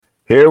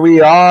Here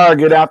we are.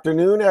 Good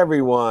afternoon,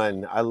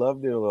 everyone. I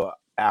love doing a little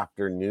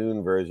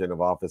afternoon version of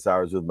Office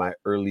Hours with my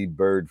early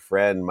bird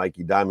friend,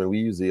 Mikey Diamond. We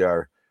usually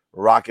are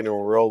rocking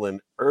and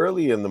rolling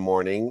early in the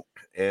morning,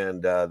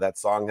 and that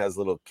song has a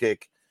little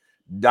kick.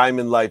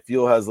 Diamond Life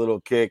Fuel has a little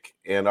kick,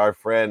 and our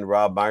friend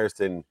Rob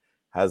Meyerson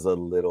has a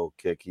little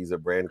kick. He's a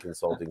brand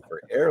consulting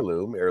for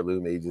Heirloom,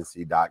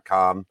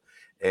 heirloomagency.com,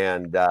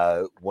 and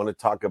want to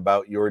talk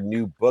about your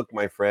new book,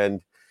 my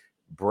friend.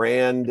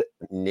 Brand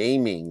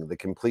Naming, the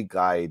complete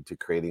guide to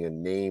creating a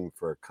name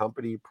for a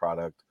company,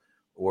 product,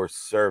 or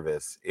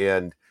service.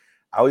 And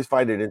I always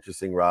find it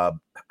interesting, Rob,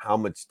 how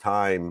much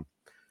time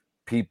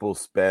people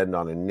spend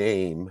on a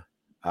name.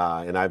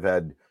 And I've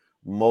had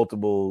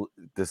multiple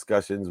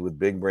discussions with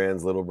big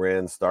brands, little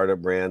brands,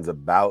 startup brands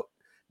about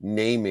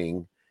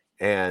naming.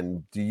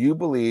 And do you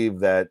believe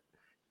that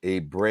a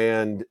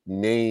brand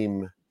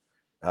name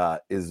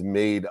is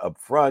made up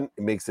front,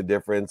 it makes a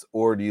difference?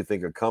 Or do you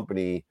think a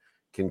company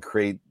can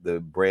create the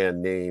brand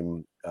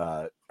name,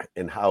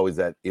 and how is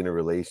that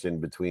interrelation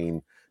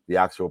between the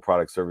actual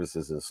product,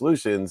 services, and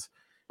solutions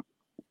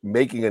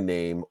making a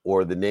name,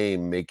 or the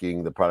name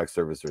making the product,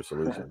 service, or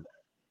solution?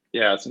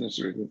 Yeah, it's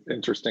an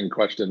interesting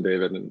question,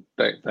 David, and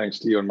thanks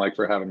to you and Mike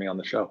for having me on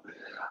the show.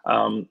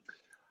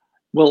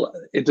 Well,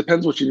 it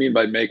depends what you mean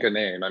by make a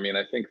name. I mean,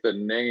 I think the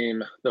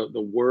name,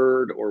 the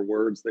word or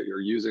words that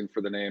you're using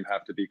for the name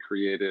have to be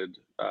created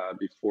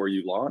before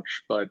you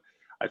launch. But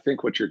I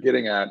think what you're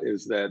getting at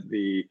is that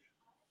the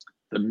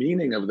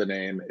meaning of the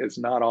name is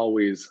not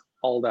always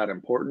all that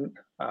important.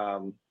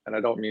 And I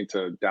don't mean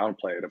to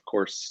downplay it. Of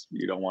course,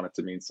 you don't want it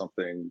to mean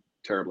something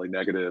terribly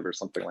negative or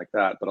something like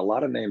that. But a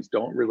lot of names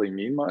don't really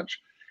mean much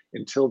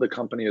until the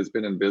company has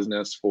been in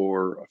business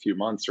for a few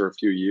months or a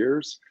few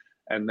years.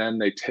 And then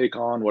they take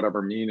on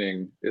whatever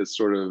meaning is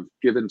sort of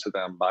given to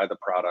them by the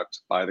product,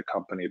 by the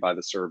company, by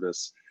the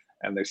service.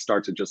 And they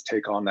start to just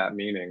take on that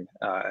meaning.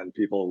 And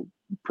people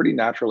pretty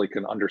naturally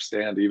can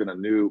understand even a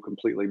new,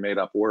 completely made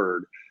up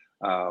word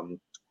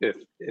if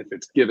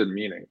it's given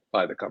meaning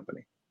by the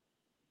company.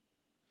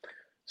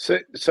 So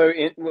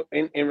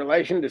in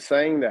relation to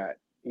saying that,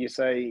 you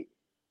say,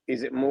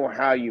 is it more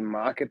how you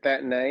market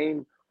that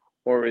name,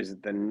 or is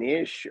it the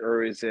niche,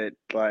 or is it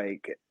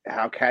like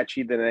how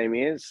catchy the name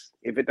is?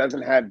 If it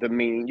doesn't have the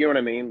meaning, you know what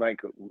I mean? Like,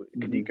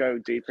 could you go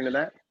deeper into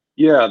that?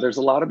 Yeah, there's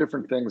a lot of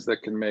different things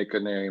that can make a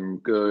name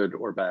good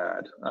or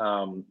bad.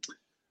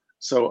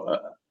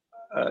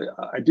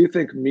 I do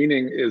think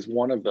meaning is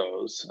one of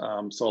those.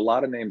 So a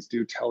lot of names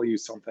do tell you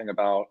something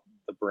about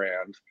the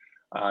brand,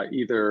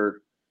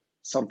 either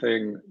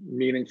something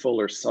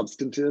meaningful or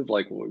substantive,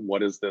 like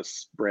what does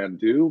this brand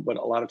do? But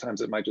a lot of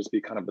times it might just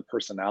be kind of the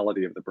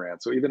personality of the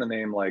brand. So even a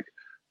name like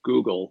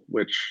Google,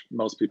 which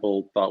most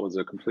people thought was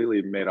a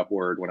completely made up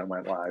word when it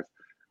went live,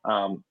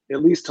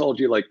 at least told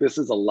you like this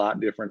is a lot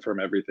different from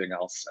everything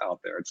else out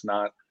there. It's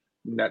not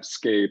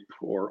Netscape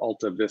or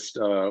Alta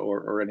Vista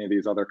or any of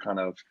these other kind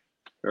of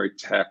very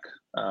tech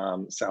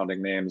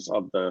sounding names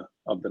of the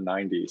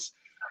 90s.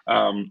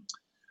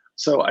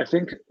 So I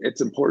think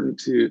it's important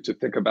to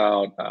think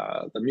about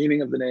the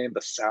meaning of the name,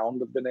 the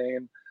sound of the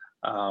name,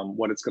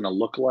 what it's going to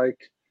look like.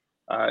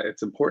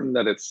 It's important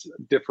that it's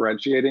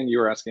differentiating. You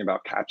were asking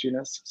about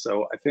catchiness.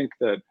 So I think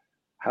that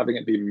having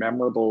it be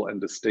memorable and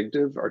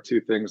distinctive are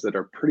two things that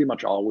are pretty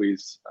much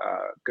always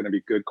going to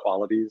be good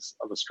qualities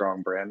of a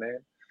strong brand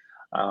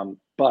name.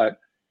 But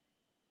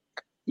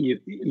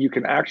you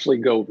can actually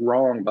go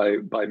wrong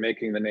by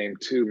making the name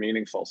too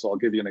meaningful. So I'll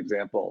give you an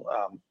example.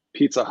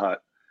 Pizza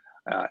Hut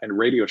and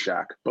Radio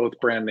Shack, both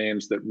brand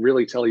names that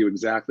really tell you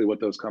exactly what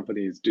those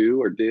companies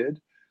do or did.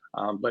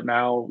 But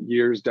now,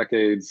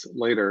 decades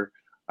later,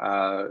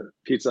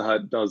 Pizza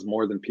Hut does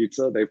more than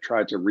pizza. They've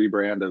tried to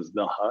rebrand as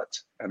The Hut,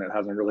 and it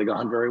hasn't really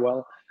gone very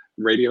well.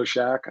 Radio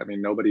Shack, I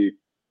mean, nobody,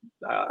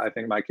 I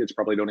think my kids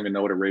probably don't even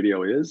know what a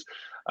radio is.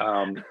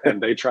 And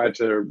they tried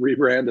to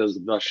rebrand as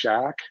The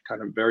Shack,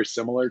 kind of very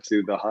similar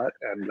to The Hut,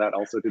 and that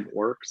also didn't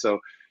work. So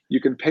you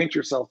can paint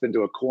yourself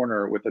into a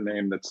corner with a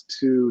name that's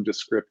too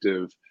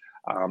descriptive.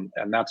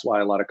 And that's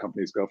why a lot of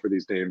companies go for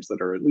these names that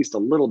are at least a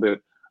little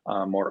bit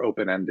more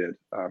open-ended,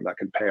 that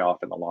can pay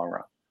off in the long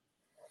run.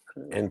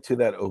 And to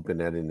that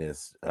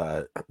open-endedness,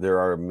 there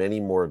are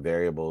many more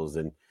variables.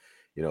 And,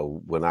 you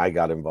know, when I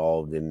got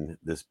involved in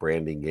this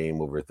branding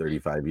game over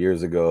 35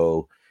 years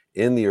ago,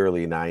 in the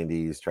early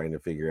 90s, trying to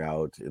figure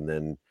out, and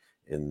then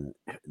in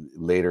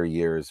later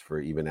years for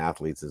even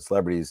athletes and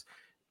celebrities,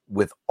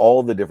 with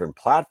all the different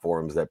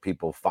platforms that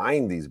people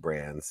find these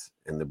brands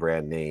and the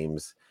brand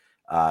names,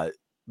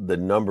 the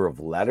number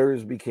of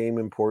letters became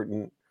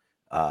important.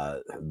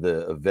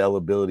 The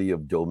availability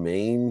of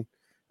domain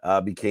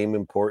became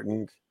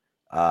important.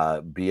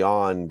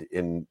 Beyond,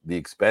 in the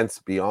expense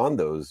beyond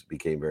those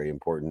became very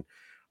important.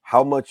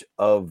 How much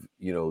of,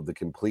 you know, the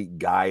complete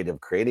guide of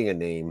creating a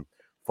name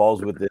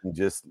falls within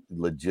just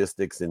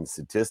logistics and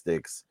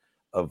statistics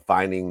of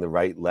finding the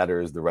right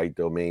letters, the right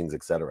domains,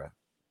 etc.?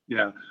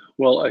 Yeah,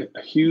 well,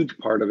 a huge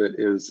part of it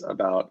is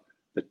about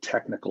the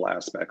technical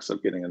aspects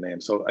of getting a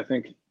name. So I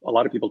think a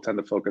lot of people tend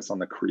to focus on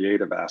the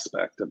creative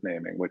aspect of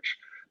naming, which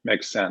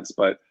makes sense.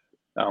 But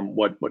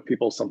what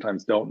people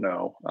sometimes don't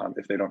know,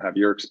 if they don't have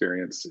your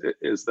experience,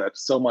 is that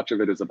so much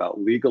of it is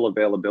about legal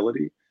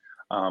availability,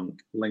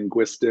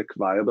 linguistic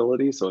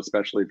viability. So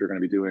especially if you're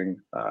going to be doing,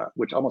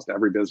 which almost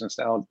every business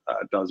now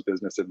does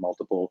business in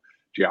multiple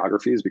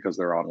geographies because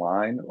they're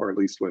online, or at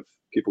least with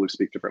people who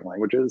speak different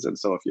languages. And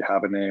so if you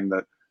have a name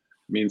that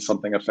means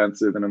something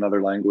offensive in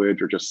another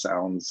language or just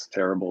sounds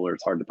terrible or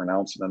it's hard to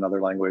pronounce in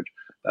another language,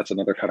 that's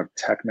another kind of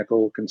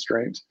technical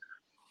constraint.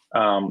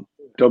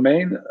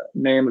 Domain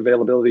name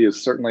availability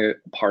is certainly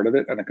part of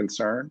it and a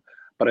concern,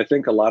 but I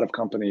think a lot of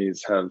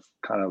companies have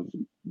kind of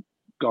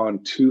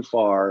gone too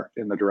far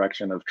in the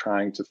direction of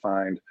trying to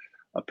find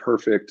a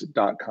perfect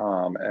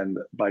 .com, and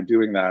by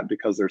doing that,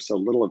 because there's so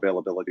little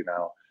availability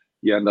now,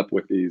 you end up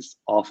with these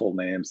awful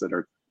names that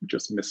are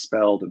just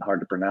misspelled and hard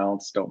to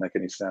pronounce, don't make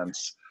any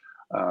sense,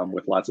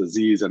 with lots of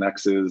Z's and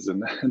X's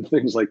and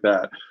things like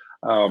that.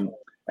 And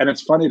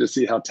it's funny to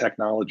see how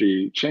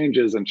technology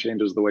changes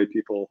the way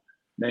people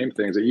name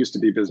things. It used to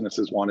be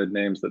businesses wanted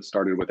names that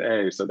started with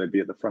A, so they'd be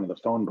at the front of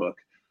the phone book.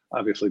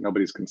 Obviously,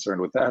 nobody's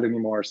concerned with that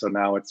anymore. So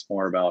now it's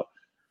more about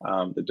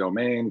the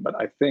domain. But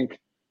I think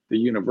the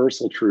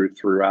universal truth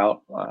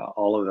throughout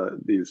all of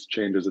these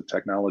changes of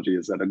technology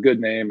is that a good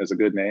name is a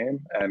good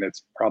name, and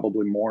it's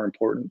probably more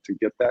important to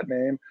get that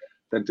name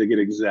than to get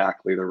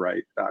exactly the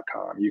right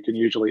 .com. You can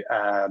usually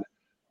add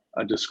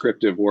a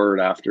descriptive word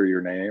after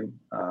your name.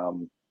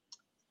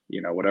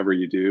 Whatever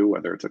you do,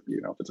 whether it's if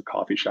it's a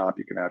coffee shop,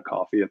 you can add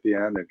coffee at the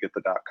end and get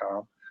the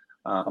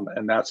 .com.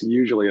 And that's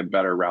usually a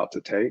better route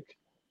to take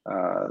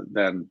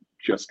than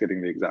just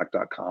getting the exact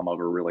 .com of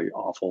a really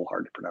awful,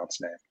 hard to pronounce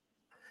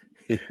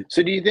name.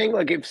 So do you think,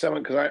 like, if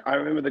someone, because I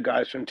remember the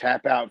guys from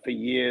Tap Out for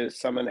years,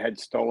 someone had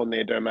stolen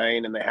their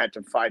domain and they had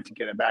to fight to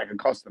get it back. It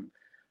cost them,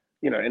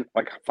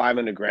 like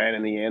 $500,000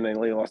 in the end,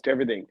 and they lost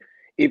everything.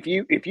 If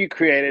you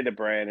created a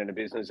brand and a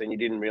business and you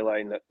didn't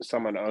realize that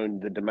someone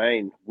owned the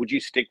domain, would you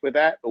stick with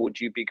that, or would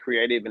you be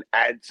creative and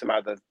add some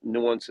other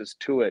nuances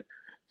to it?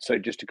 So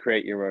just to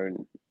create your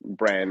own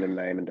brand and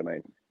name and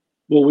domain.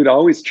 Well, we'd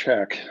always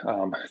check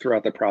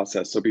throughout the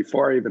process. So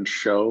before I even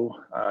show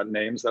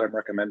names that I'm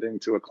recommending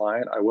to a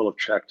client, I will have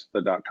checked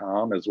the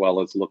 .com as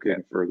well as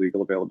looking for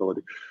legal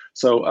availability.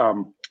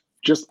 So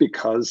just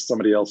because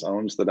somebody else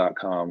owns the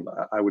 .com,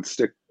 I would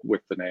stick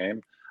with the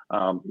name.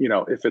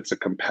 If it's a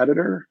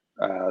competitor,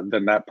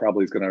 then that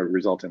probably is going to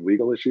result in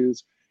legal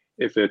issues.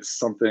 If it's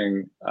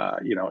something,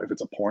 if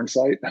it's a porn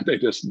site, they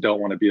just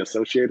don't want to be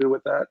associated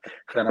with that,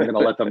 then I'm going to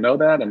let them know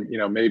that. And,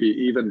 maybe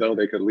even though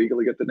they could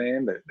legally get the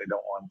name, they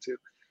don't want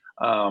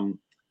to.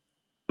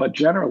 But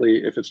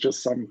generally, if it's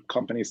just some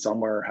company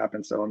somewhere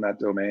happens to own that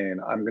domain,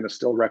 I'm going to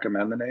still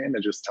recommend the name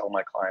and just tell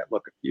my client,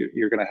 look,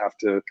 you're going to have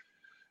to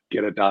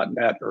get a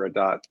 .net or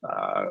a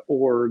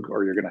 .org,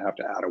 or you're going to have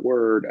to add a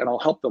word, and I'll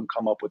help them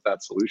come up with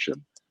that solution.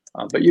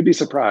 But you'd be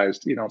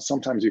surprised,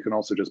 sometimes you can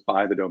also just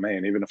buy the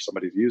domain, even if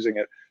somebody's using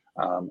it,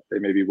 they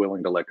may be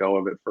willing to let go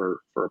of it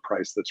for a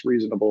price that's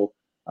reasonable.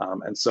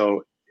 And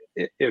so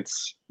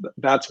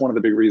that's one of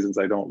the big reasons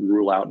I don't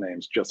rule out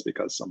names just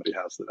because somebody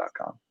has the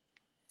 .com.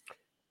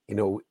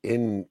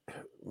 In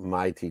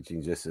my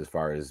teaching, just as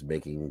far as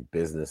making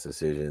business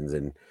decisions,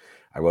 and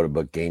I wrote a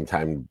book, Game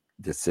Time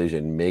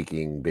Decision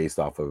Making, based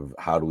off of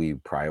how do we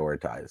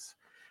prioritize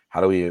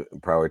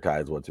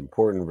what's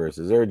important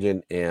versus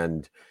urgent.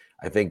 And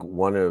I think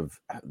one of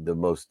the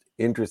most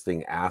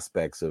interesting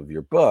aspects of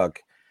your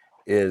book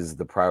is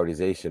the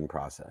prioritization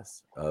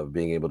process of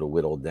being able to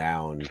whittle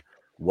down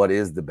what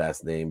is the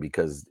best name,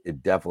 because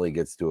it definitely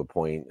gets to a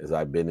point, as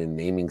I've been in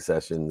naming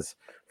sessions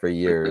for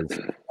years,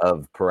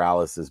 of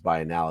paralysis by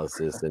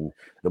analysis. And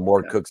the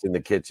more cooks in the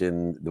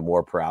kitchen, the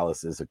more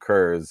paralysis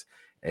occurs.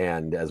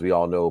 And as we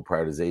all know,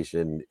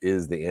 prioritization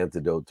is the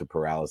antidote to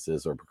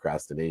paralysis or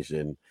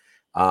procrastination.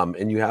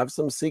 And you have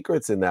some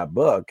secrets in that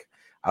book.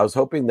 I was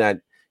hoping that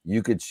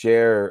you could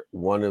share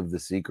one of the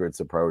secrets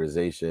of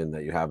prioritization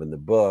that you have in the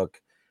book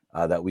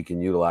that we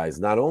can utilize,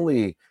 not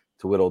only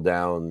to whittle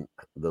down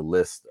the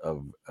list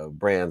of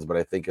brands, but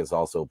I think it's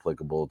also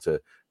applicable to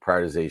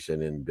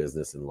prioritization in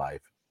business and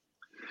life.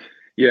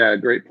 Yeah,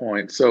 great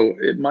point. So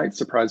it might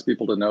surprise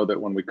people to know that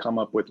when we come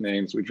up with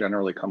names, we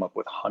generally come up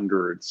with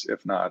hundreds,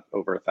 if not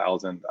over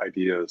 1,000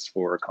 ideas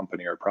for a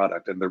company or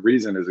product. And the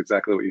reason is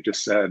exactly what you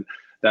just said,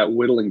 that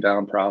whittling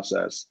down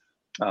process.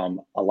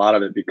 A lot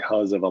of it,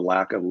 because of a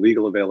lack of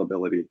legal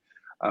availability,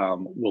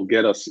 will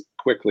get us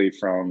quickly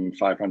from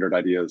 500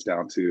 ideas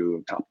down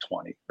to top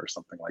 20 or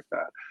something like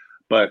that.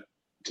 But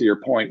to your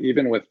point,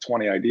 even with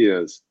 20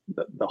 ideas,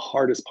 the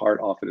hardest part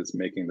often is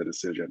making the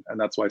decision. And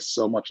that's why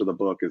so much of the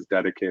book is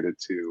dedicated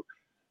to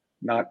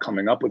not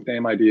coming up with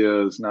name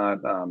ideas,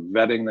 not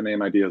vetting the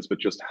name ideas, but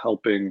just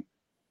helping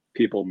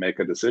people make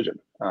a decision.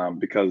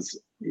 Because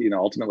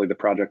ultimately the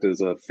project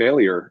is a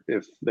failure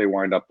if they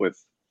wind up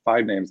with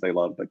 5 names they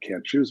love but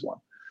can't choose one.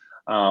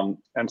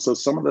 And so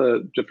some of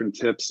the different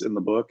tips in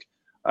the book,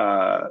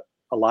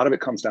 a lot of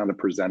it comes down to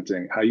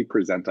presenting, how you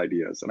present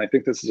ideas. And I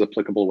think this is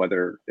applicable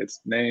whether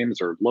it's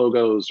names or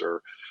logos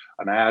or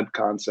an ad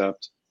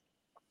concept.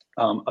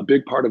 A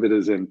big part of it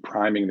is in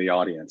priming the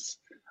audience.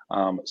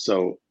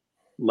 So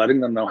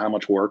letting them know how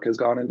much work has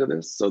gone into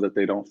this so that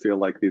they don't feel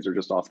like these are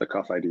just off the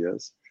cuff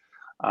ideas.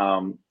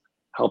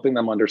 Helping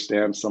them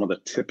understand some of the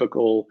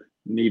typical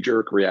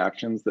knee-jerk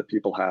reactions that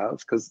people have,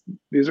 because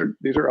these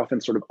are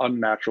often sort of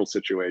unnatural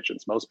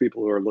situations. Most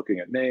people who are looking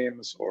at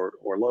names or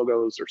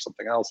logos or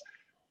something else,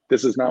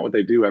 this is not what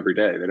they do every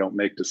day. They don't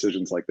make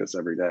decisions like this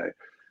every day.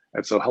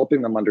 And so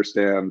helping them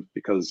understand,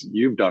 because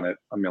you've done it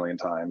a million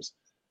times,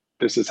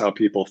 this is how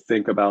people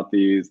think about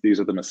these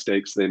are the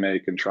mistakes they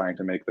make in trying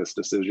to make this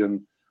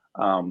decision.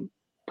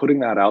 Putting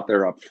that out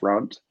there up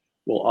front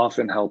will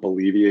often help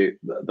alleviate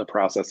the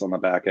process on the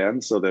back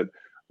end, so that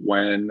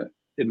when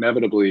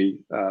inevitably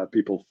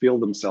people feel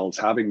themselves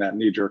having that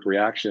knee-jerk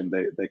reaction,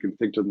 they can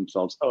think to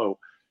themselves, oh,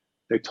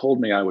 they told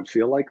me I would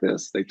feel like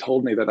this. They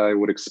told me that I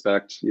would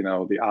expect,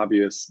 the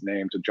obvious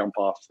name to jump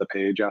off the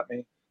page at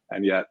me,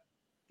 and yet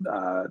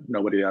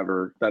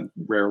that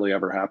rarely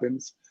ever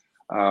happens.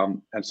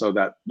 And so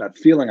that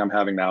feeling I'm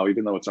having now,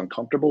 even though it's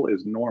uncomfortable,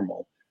 is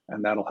normal,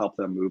 and that'll help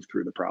them move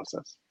through the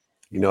process.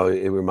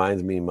 It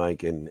reminds me,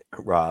 Mike and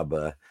Rob,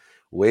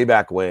 way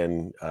back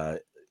when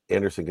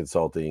Anderson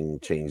Consulting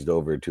changed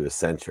over to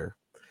Accenture.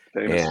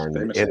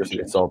 Famous Anderson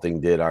Consulting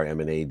did our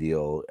M&A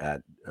deal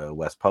at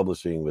West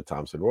Publishing with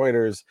Thomson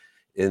Reuters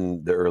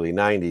in the early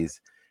 90s.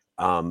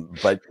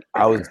 But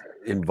I was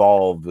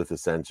involved with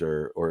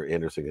Accenture or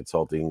Anderson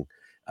Consulting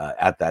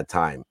at that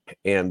time.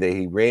 And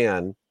they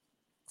ran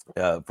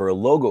for a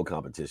logo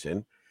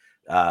competition,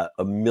 $1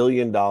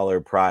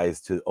 million prize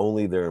to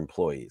only their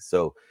employees.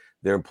 So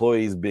their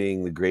employees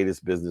being the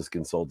greatest business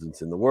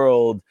consultants in the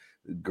world,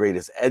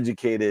 greatest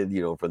educated,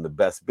 from the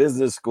best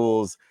business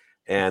schools.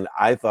 And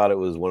I thought it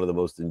was one of the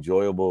most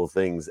enjoyable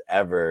things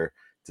ever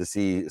to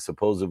see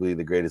supposedly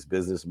the greatest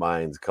business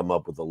minds come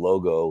up with a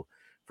logo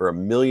for $1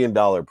 million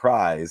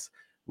prize,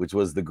 which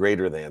was the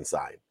greater than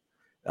sign.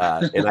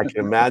 And I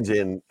can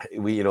imagine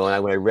when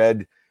I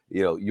read,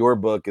 your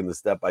book and the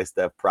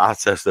step-by-step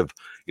process of,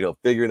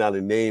 figuring out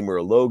a name or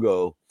a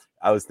logo,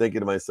 I was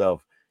thinking to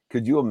myself,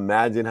 could you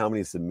imagine how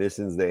many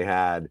submissions they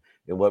had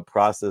and what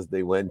process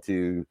they went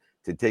to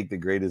take the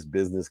greatest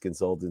business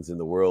consultants in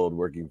the world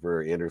working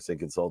for Anderson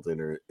Consulting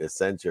or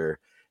Accenture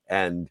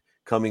and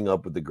coming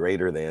up with the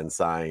greater than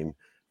sign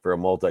for a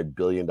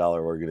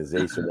multi-billion-dollar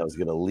organization that was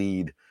going to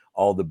lead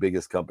all the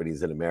biggest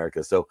companies in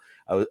America. So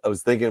I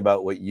was thinking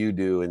about what you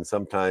do, and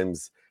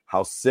sometimes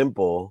how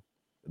simple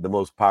the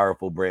most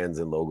powerful brands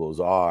and logos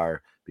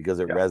are, because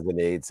it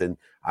resonates. And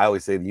I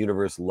always say the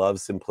universe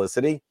loves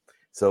simplicity.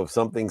 So if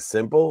something's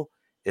simple,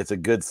 it's a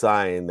good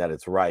sign that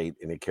it's right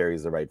and it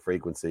carries the right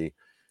frequency.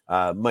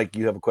 Mike,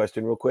 you have a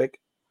question real quick?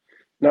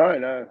 No,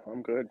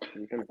 I'm good.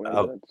 You can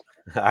all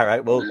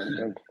right. Well,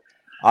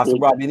 awesome.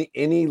 Rob,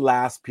 any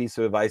last piece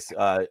of advice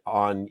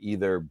on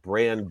either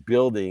brand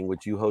building,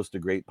 which you host a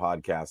great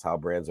podcast, How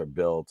Brands Are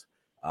Built,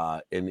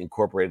 and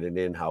incorporated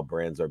in how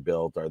brands are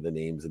built are the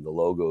names and the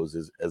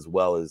logos, as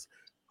well as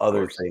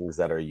other things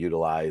that are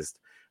utilized.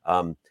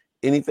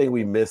 Anything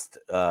we missed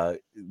that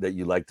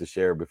you'd like to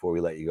share before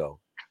we let you go?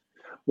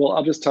 Well,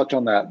 I'll just touch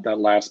on that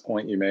last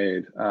point you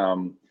made.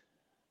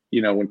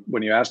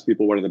 When you ask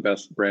people what are the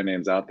best brand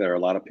names out there, a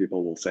lot of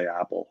people will say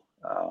Apple,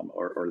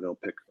 or they'll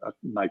pick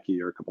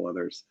Nike or a couple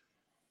others.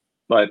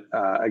 But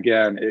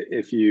again,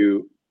 if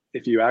you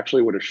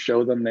actually were to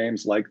show them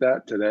names like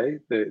that today,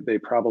 they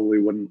probably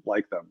wouldn't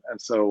like them. And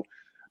so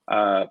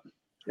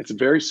it's a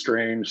very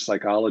strange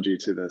psychology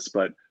to this,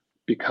 but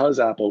because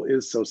Apple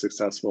is so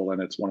successful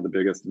and it's one of the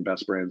biggest and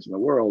best brands in the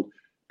world,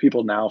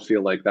 people now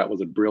feel like that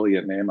was a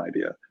brilliant name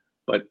idea.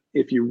 But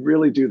if you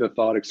really do the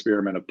thought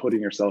experiment of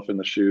putting yourself in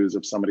the shoes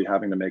of somebody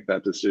having to make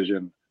that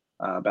decision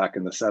back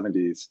in the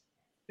 70s,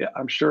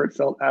 I'm sure it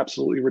felt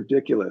absolutely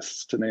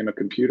ridiculous to name a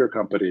computer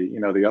company.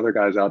 The other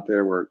guys out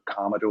there were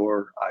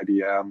Commodore,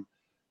 IBM.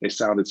 They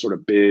sounded sort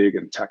of big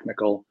and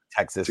technical.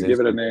 Texas. To give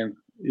it a name,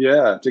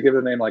 to give it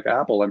a name like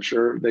Apple, I'm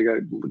sure they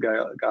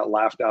got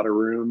laughed out of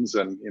rooms,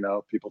 and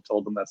people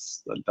told them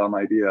that's a dumb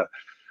idea.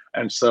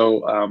 And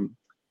so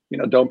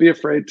don't be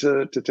afraid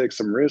to take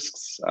some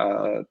risks.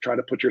 Try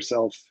to put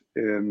yourself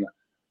in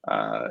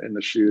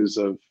the shoes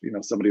of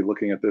somebody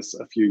looking at this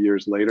a few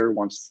years later,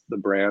 once the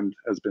brand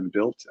has been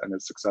built and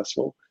is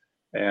successful,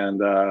 and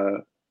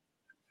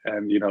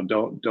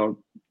don't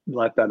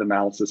let that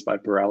analysis by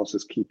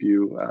paralysis keep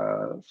you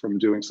from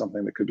doing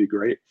something that could be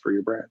great for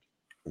your brand.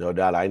 No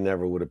doubt. I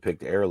never would have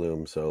picked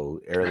Heirloom.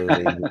 So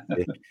Heirloom,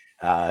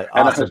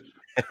 awesome.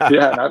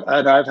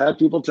 And I've had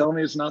people tell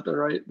me it's not the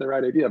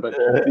right idea, but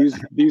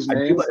these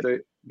names,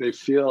 they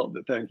feel.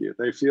 Thank you.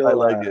 They feel. I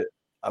like it.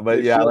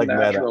 But I like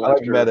Meta. I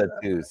like Meta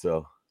too.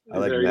 So I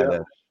like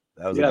Meta.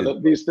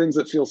 These things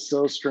that feel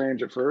so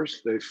strange at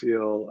first, they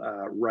feel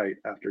right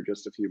after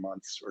just a few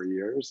months or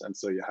years, and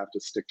so you have to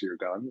stick to your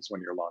guns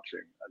when you're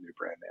launching a new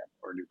brand name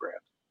or a new brand.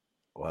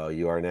 Well,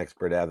 you are an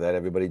expert at that.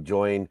 Everybody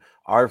join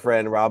our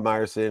friend Rob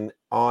Meyerson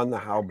on the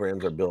How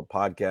Brands Are Built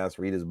podcast.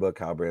 Read his book,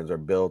 How Brands Are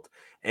Built,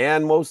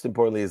 and most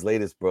importantly, his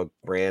latest book,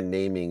 Brand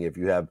Naming. If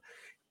you have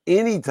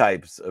any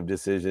types of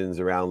decisions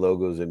around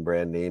logos and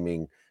brand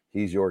naming,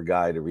 he's your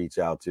guy to reach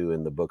out to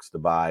and the books to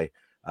buy.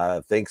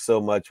 Thanks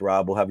so much,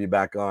 Rob. We'll have you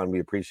back on. We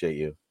appreciate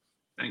you.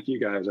 Thank you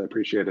guys. I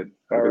appreciate it.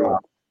 All right.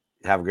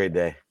 Have a great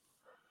day.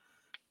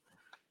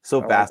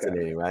 So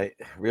fascinating, right?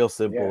 Real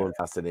simple and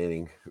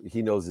fascinating.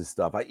 He knows his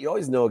stuff. You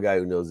always know a guy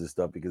who knows his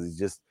stuff because he's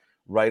just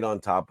right on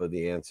top of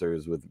the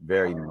answers with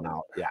very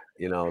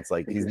it's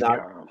like he's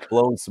not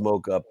blowing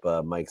smoke up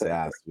Mike's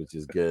ass, which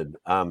is good.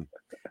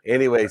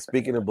 Anyway,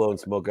 speaking of blowing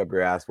smoke up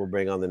your ass, we'll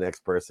bring on the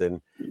next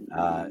person,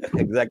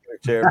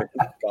 executive chairman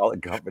of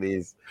Kaulig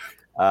Companies.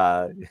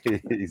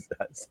 He's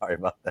sorry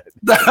about that.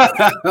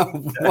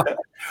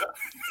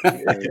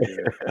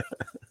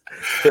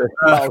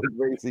 Kaulig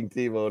racing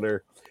team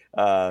owner.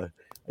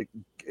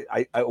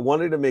 I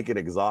wanted to make an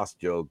exhaust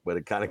joke, but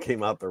it kind of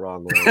came out the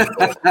wrong way.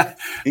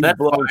 He's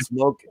blowing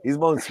smoke. He's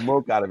blowing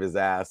smoke out of his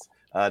ass.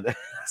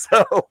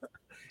 So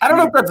I don't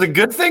know if that's a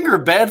good thing or a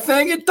bad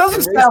thing. It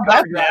doesn't sound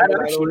that bad,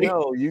 actually. I don't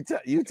know.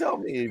 You tell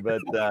me,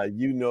 but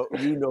you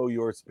know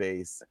your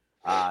space,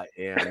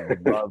 and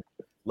would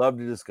love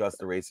to discuss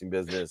the racing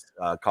business,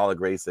 Kaulig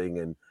Racing,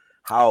 and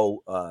how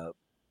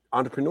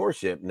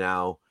entrepreneurship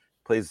now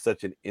plays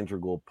such an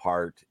integral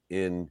part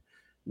in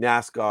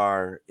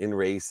NASCAR, in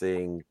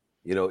racing.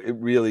 It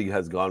really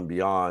has gone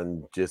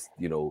beyond just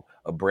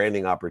a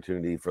branding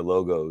opportunity for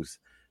logos,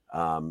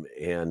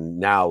 and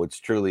now it's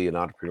truly an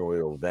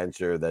entrepreneurial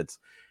venture that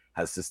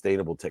has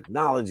sustainable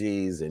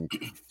technologies and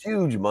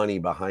huge money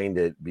behind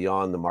it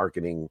beyond the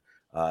marketing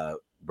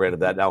brand of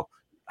that. Now,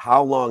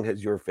 how long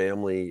has your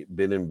family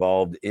been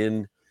involved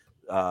in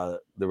the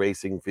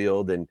racing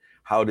field, and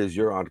how does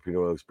your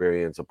entrepreneurial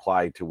experience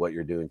apply to what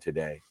you're doing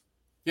today?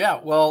 Yeah,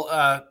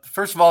 well,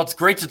 first of all, it's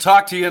great to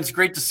talk to you. It's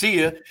great to see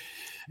you.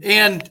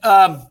 And,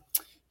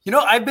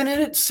 I've been in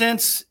it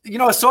since,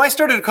 so I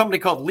started a company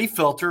called Leaf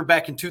Filter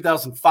back in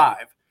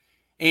 2005.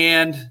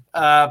 And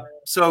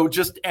so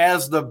just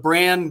as the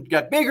brand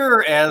got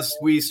bigger, as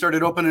we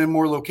started opening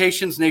more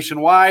locations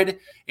nationwide,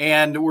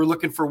 and we're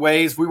looking for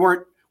ways, we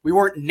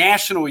weren't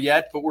national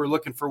yet, but we're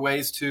looking for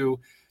ways to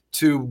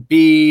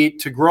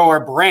grow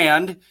our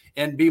brand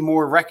and be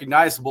more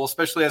recognizable,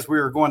 especially as we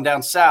were going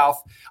down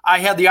south. I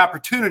had the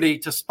opportunity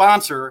to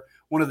sponsor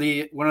one of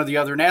the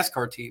other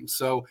NASCAR teams.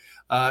 So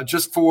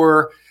just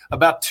for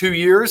about 2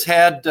 years,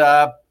 had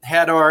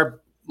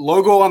our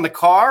logo on the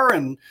car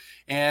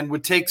and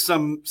would take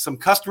some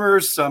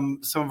customers,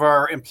 some of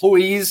our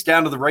employees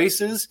down to the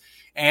races,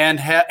 and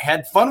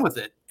had fun with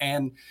it.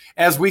 And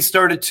as we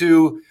started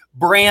to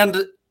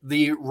brand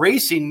the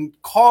racing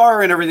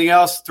car and everything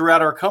else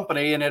throughout our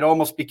company, and it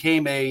almost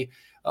became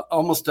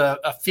almost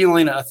a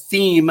feeling, a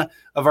theme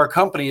of our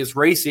company is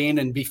racing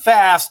and be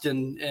fast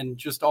and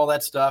just all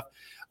that stuff.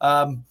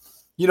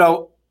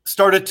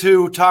 Started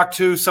to talk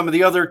to some of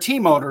the other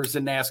team owners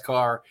in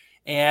NASCAR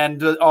and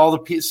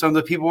some of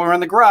the people who were in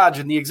the garage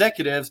and the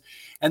executives.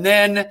 And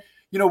then,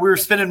 we were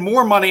spending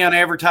more money on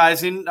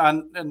advertising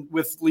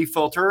with Leaf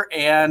Filter.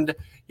 And,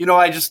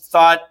 I just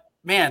thought,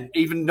 man,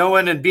 even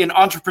knowing and being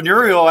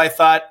entrepreneurial, I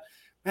thought,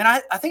 man,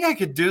 I think I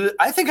could do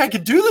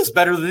this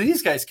better than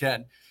these guys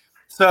can.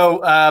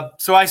 So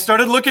I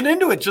started looking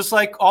into it, just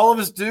like all of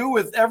us do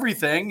with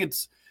everything.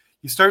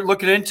 You start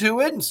looking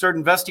into it and start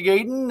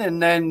investigating,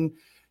 and then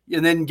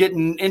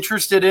getting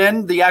interested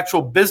in the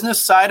actual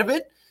business side of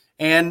it.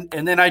 And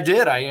then I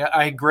did.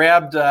 I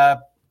grabbed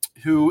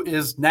who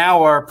is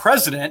now our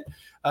president.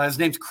 His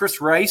name's Chris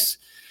Rice.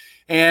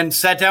 And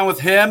sat down with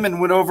him and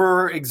went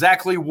over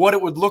exactly what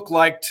it would look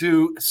like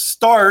to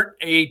start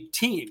a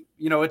team.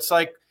 It's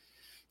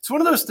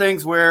one of those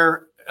things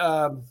where,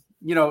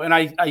 and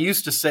I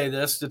used to say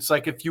this, it's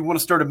like if you want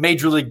to start a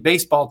Major League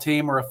Baseball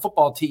team or a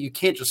football team, you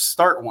can't just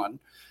start one.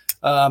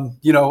 And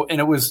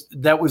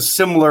that was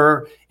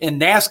similar in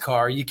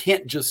NASCAR. You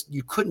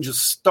couldn't just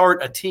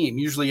start a team.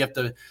 Usually you have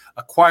to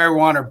acquire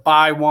one or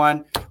buy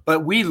one,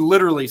 but we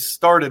literally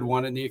started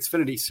one in the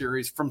Xfinity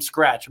Series from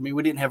scratch. I mean,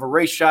 we didn't have a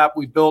race shop.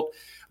 We built,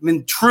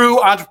 true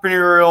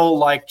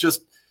entrepreneurial,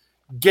 just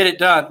get it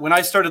done. When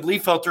I started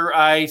Leaf Filter,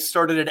 I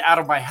started it out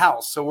of my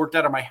house. So worked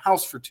out of my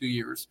house for 2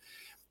 years,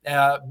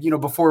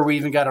 before we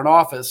even got an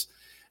office.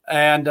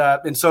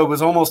 And so it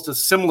was almost a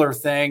similar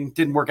thing.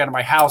 Didn't work out of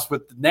my house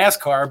with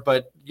NASCAR,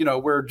 but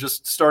we're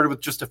just started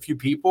with just a few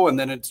people, and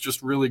then it's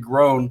just really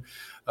grown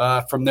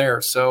from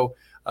there. So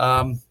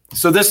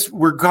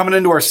we're coming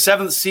into our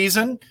 7th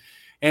season,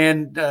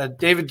 and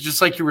David,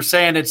 just like you were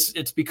saying,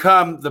 it's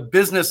become, the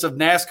business of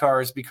NASCAR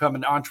has become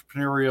an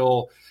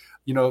entrepreneurial,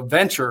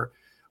 venture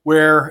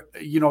where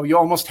you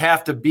almost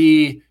have to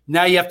be,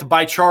 now you have to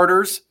buy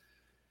charters.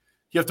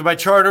 You have to buy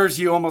charters.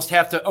 You almost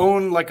have to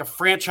own like a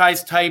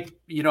franchise type,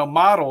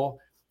 model,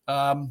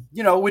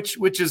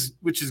 which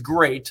is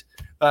great.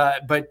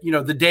 But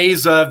the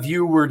days of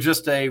you were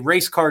just a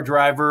race car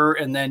driver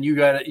and then you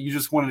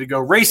just wanted to go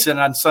racing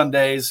on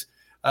Sundays.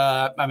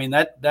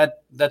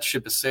 That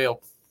ship has sailed.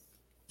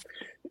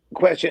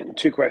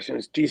 Two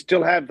questions. Do you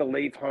still have the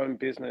Leaf Home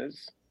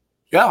business?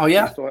 Yeah. Oh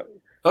yeah.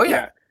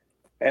 Yeah.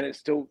 And it's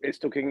still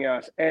kicking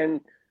ass.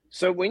 And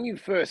so when you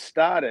first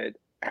started,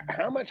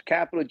 how much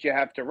capital did you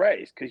have to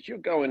raise? Because you're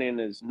going in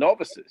as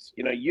novices.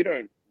 You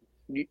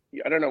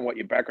I don't know what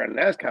your background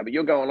in NASCAR, but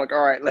you're going like,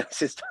 all right, let's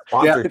just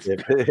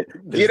Sponsorship.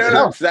 you know what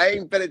I'm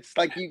saying? But it's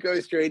like you go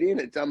straight in.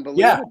 It's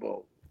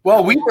unbelievable.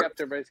 Well, we have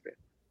to basically.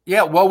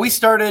 Yeah, well, we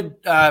started.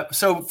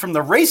 So from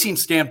the racing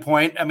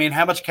standpoint, I mean,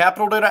 how much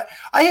capital did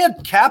I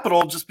had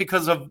capital just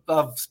because of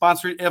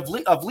sponsoring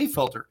of Leaf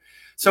Filter.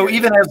 So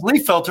even as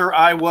Leaf Filter,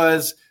 I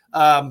was,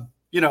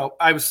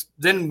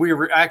 then we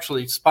were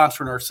actually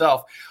sponsoring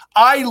ourselves.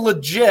 I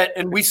legit,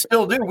 and we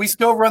still do. We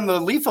still run the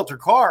Leaf Filter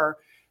car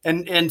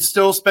and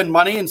still spend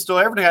money and still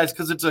advertise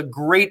because it's a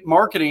great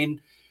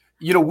marketing.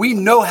 We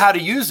know how to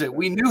use it.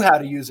 We knew how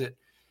to use it.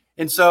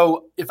 And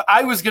so if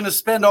I was going to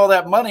spend all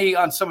that money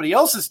on somebody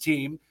else's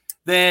team,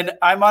 then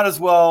I might as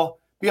well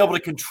be able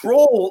to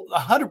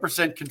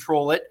 100%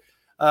 control it.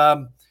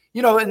 And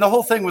the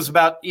whole thing was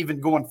about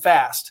even going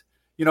fast.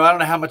 I don't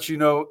know how much you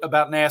know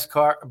about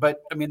NASCAR,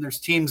 but I mean, there's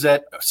teams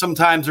that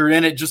sometimes are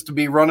in it just to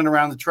be running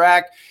around the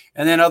track.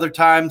 And then other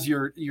times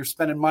you're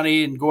spending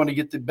money and going to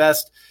get the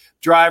best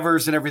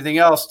drivers and everything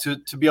else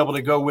to be able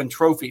to go win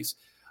trophies.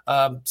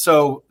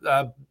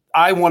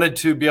 I wanted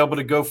to be able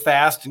to go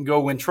fast and go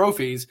win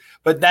trophies,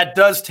 but that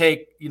does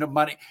take,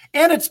 money.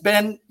 And it's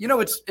been,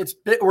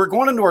 we're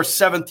going into our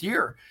 7th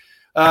year.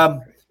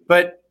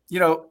 But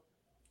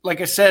like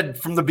I said,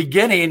 from the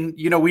beginning,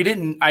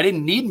 I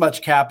didn't need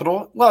much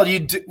capital.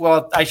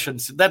 Well, I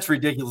shouldn't say, that's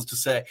ridiculous to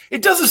say.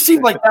 It doesn't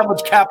seem like that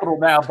much capital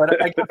now,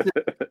 but I guess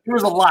it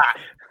was a lot.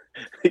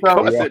 It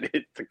was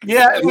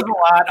a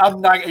lot. I'm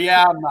not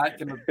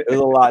going to. There's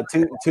a lot.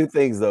 Two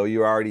things, though.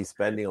 You're already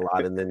spending a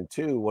lot. And then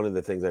one of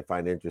the things I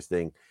find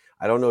interesting,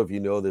 I don't know if you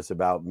know this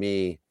about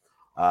me,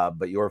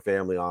 but your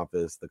family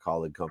office, the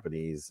Kaulig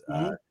Companies,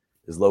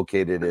 is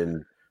located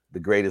in the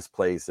greatest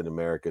place in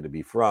America to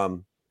be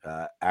from,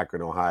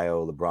 Akron,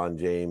 Ohio. LeBron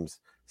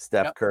James,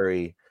 Steph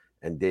Curry,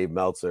 and Dave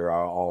Meltzer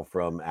are all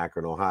from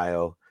Akron,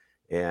 Ohio.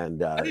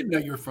 And I didn't know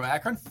you were from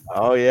Akron.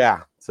 Oh,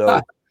 yeah.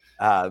 So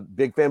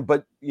big fan.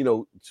 But,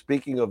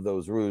 speaking of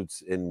those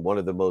roots, in one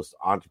of the most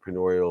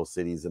entrepreneurial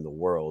cities in the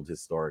world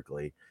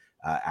historically,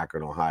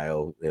 Akron,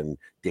 Ohio, and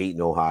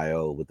Dayton,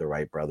 Ohio, with the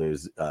Wright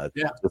brothers,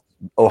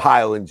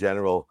 Ohio in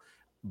general.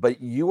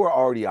 But you were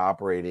already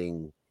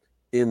operating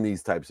in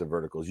these types of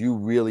verticals. You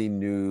really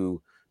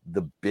knew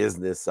the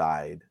business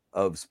side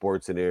of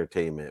sports and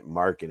entertainment,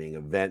 marketing,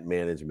 event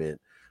management,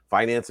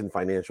 finance and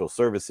financial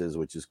services,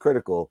 which is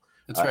critical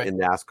in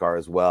NASCAR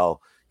as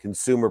well,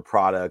 consumer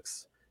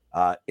products,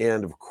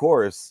 and of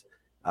course,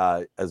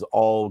 as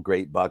all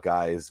great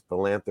Buckeyes,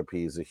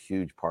 philanthropy is a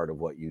huge part of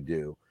what you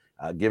do.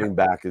 Giving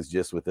back is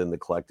just within the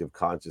collective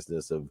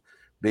consciousness of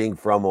being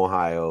from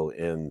Ohio,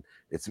 and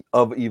it's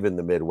of even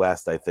the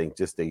Midwest, I think,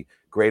 just a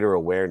greater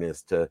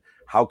awareness to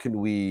how can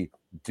we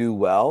do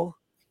well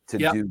to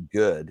do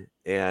good.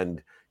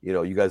 And,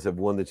 you guys have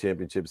won the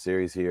championship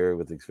series here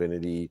with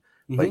Xfinity,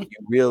 but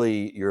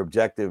your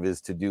objective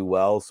is to do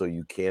well so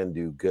you can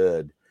do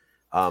good.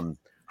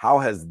 How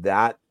has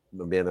that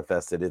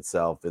manifested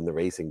itself in the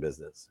racing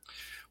business?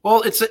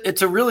 Well,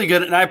 it's a really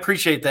good, and I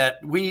appreciate that.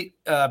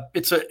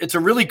 It's a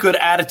really good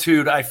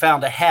attitude I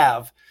found to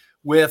have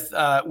with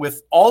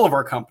all of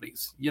our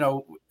companies,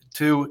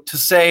 to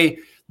say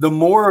the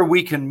more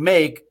we can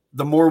make,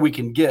 the more we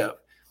can give.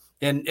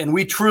 And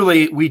we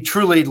truly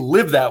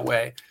live that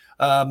way.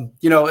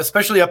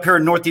 Especially up here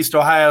in Northeast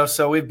Ohio.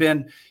 So we've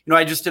been,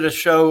 I just did a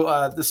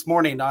show this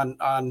morning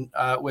on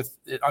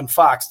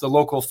Fox, the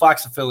local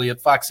Fox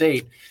affiliate, Fox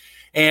 8.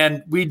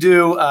 And we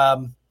do,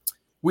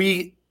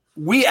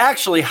 we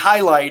actually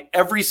highlight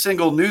every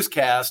single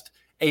newscast,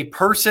 a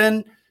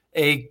person,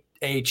 a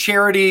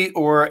charity,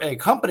 or a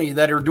company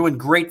that are doing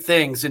great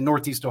things in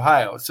Northeast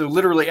Ohio. So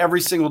literally every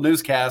single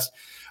newscast,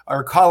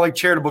 our Kaulig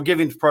charitable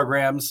giving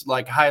programs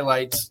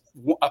highlights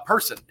a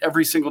person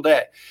every single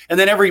day. And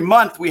then every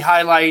month we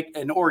highlight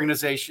an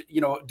organization,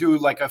 do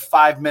like a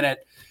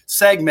 5-minute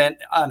segment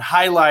on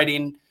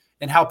highlighting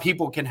and how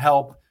people can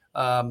help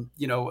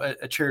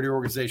a charity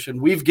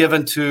organization. We've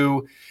given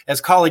to,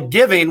 as Kaulig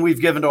Giving,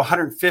 we've given to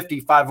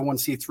 150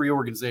 501c3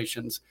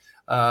 organizations,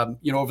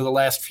 over the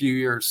last few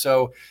years.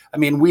 So, I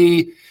mean,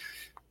 we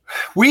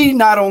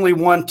not only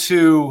want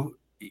to,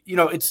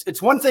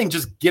 it's one thing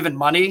just giving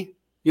money,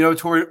 to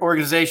an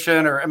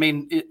organization, or,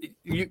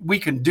 we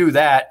can do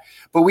that,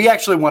 but we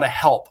actually want to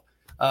help,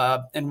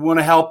 and want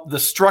to help the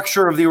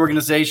structure of the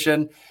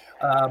organization.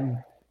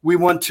 We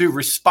want to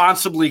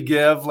responsibly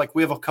give. Like,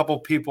 we have a couple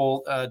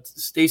people,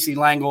 Stacy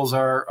Langles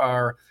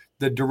are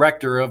the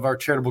director of our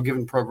charitable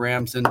giving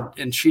programs,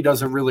 and she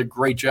does a really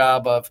great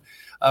job of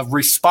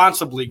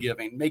responsibly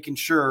giving, making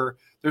sure.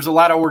 There's a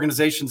lot of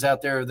organizations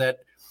out there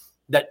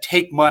that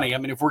take money. I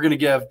mean, if we're going to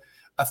give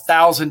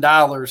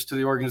 $1,000 to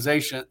the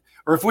organization,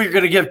 or if we're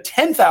going to give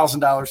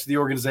 $10,000 to the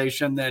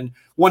organization, then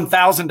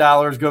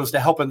 $1,000 goes to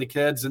helping the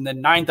kids, and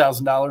then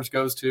 $9,000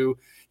 goes to,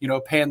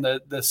 paying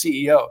the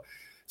CEO.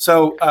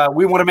 So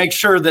we want to make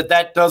sure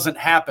that doesn't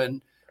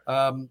happen.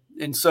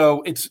 And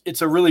so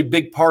it's a really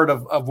big part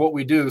of what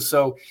we do.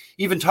 So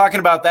even talking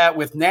about that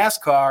with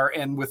NASCAR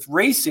and with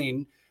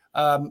racing,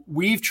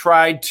 we've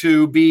tried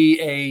to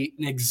be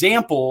an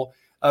example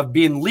of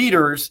being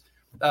leaders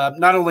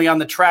not only on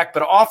the track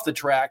but off the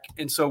track.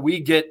 And so we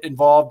get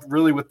involved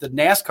really with the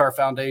NASCAR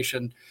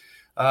Foundation.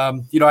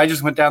 I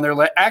just went down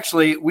there.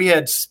 Actually, we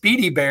had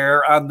Speedy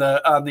Bear on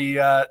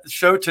the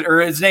show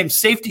or his name's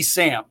Safety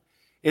Sam.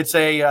 It's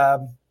a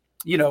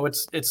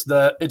it's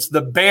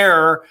the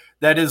bear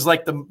that is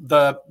like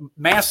the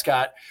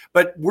mascot,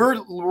 but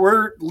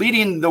we're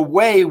leading the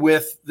way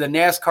with the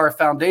NASCAR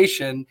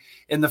Foundation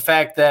in the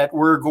fact that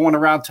we're going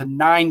around to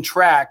 9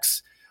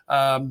 tracks,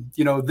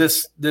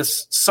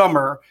 this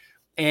summer,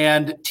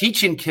 and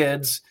teaching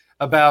kids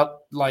about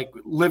like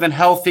living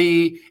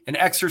healthy and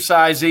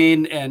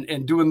exercising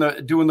and doing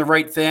the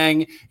right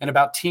thing, and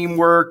about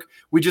teamwork.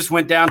 We just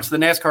went down to the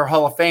NASCAR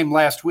Hall of Fame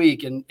last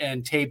week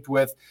and taped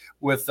with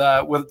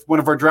one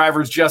of our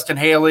drivers, Justin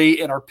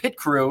Haley, and our pit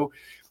crew.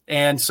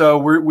 And so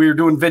we're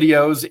doing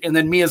videos, and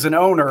then me as an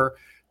owner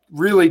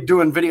really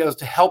doing videos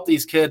to help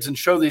these kids and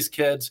show these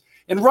kids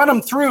and run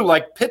them through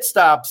like pit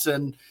stops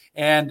and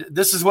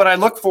this is what I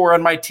look for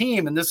on my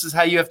team, and this is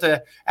how you have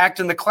to act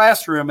in the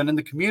classroom and in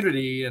the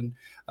community. And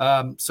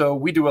so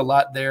we do a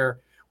lot there.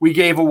 We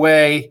gave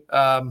away,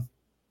 and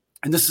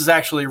this is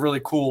actually a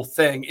really cool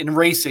thing in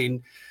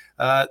racing.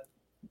 A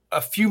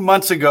few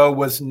months ago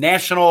was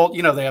National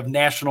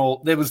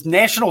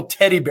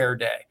Teddy Bear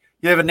Day.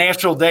 You have a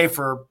national day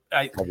for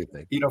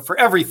everything, for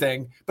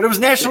everything, but it was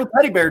National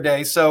Teddy Bear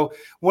Day. So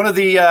one of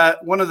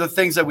the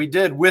things that we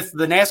did with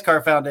the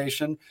NASCAR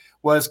Foundation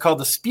was called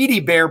the Speedy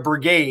Bear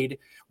Brigade.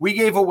 We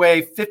gave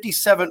away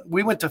 57.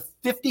 We went to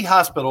 50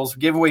 hospitals.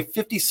 We gave away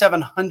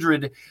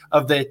 5,700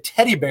 of the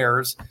teddy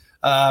bears,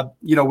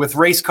 with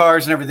race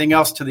cars and everything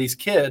else to these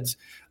kids,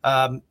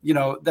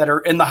 that are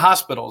in the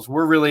hospitals.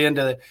 We're really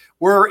into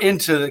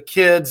the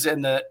kids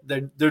and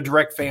their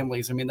direct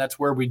families. I mean, that's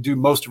where we do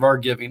most of our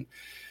giving.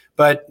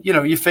 But,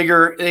 you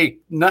figure, hey,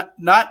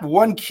 not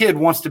one kid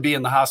wants to be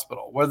in the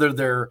hospital, whether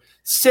they're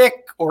sick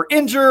or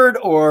injured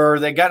or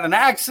they got in an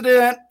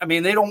accident. I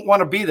mean, they don't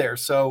want to be there.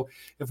 So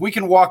if we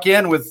can walk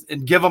in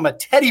and give them a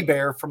teddy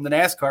bear from the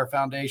NASCAR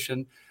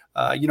Foundation,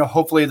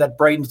 hopefully that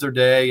brightens their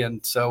day.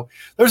 And so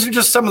those are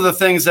just some of the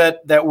things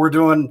that we're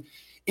doing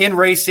in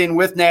racing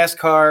with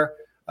NASCAR.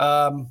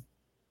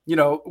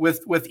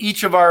 With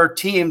each of our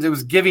teams. It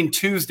was Giving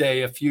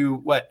Tuesday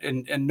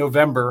in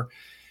November.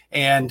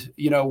 And,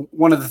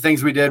 one of the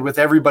things we did with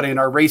everybody in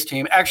our race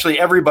team, actually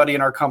everybody in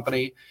our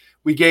company,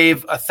 we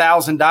gave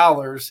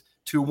 $1,000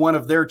 to one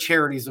of their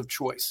charities of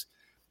choice.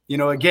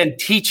 Again,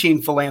 teaching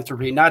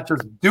philanthropy, not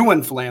just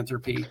doing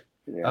philanthropy.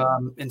 Yeah.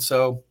 And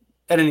so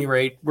at any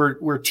rate,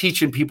 we're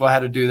teaching people how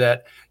to do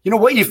that.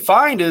 What you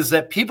find is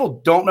that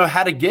people don't know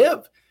how to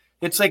give.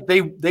 It's like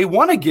they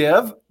want to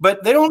give,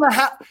 but they don't know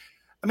how.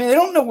 I mean, they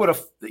don't know what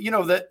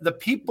the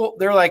people,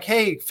 they're like,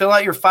 hey, fill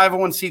out your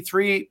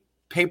 501c3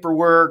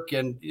 paperwork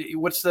and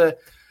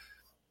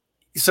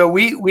so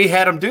we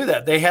had them do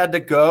that. They had to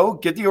go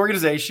get the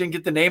organization,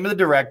 get the name of the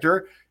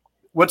director,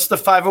 what's the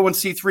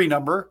 501c3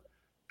 number,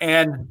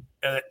 and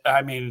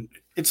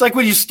it's like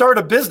when you start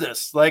a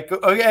business, like,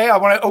 okay, I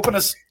want to open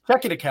a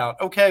checking account.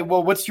 Okay,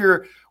 well, what's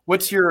your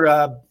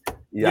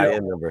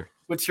EIN number?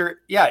 What's your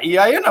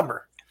EIN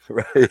number?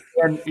 Right.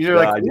 And you're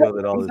like, I know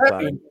that all the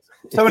time.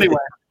 So anyway,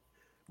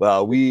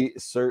 well, we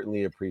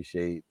certainly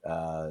appreciate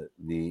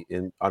the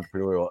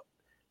entrepreneurial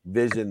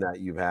vision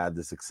that you've had,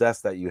 the success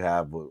that you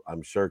have,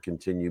 I'm sure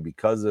continue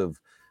because of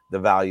the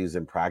values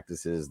and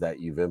practices that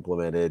you've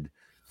implemented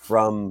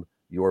from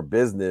your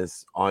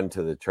business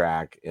onto the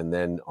track and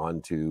then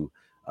onto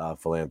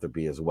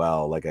philanthropy as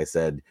well. Like I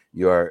said,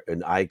 you are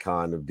an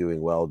icon of doing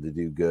well to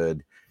do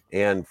good.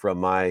 And from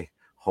my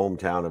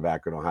hometown of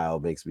Akron, Ohio,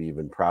 makes me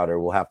even prouder.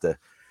 We'll have to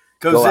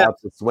go out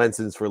to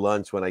Swenson's for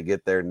lunch when I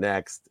get there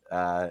next.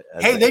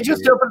 Hey, they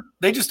just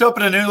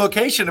opened a new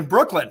location in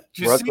Brooklyn.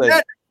 Did you see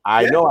that?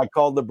 I know. I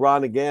called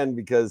LeBron again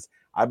because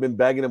I've been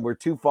begging him. We're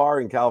too far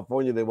in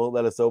California. They won't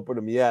let us open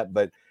them yet.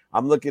 But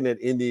I'm looking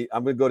at Indy.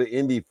 I'm going to go to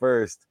Indy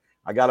first.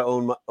 I got to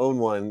own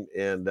one,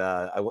 and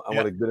I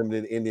want to get them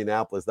in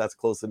Indianapolis. That's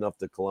close enough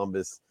to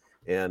Columbus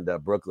and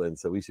Brooklyn,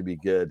 so we should be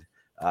good.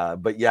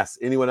 But yes,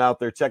 anyone out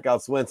there, check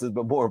out Swenson's.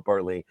 But more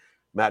importantly,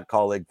 Matt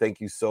Kaulig,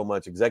 thank you so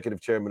much, Executive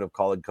Chairman of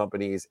Kaulig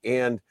Companies.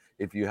 And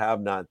if you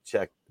have not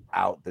checked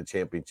out the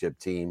championship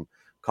team,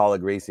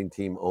 Kaulig Racing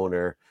Team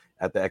owner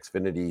at the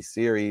Xfinity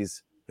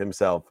Series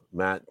himself,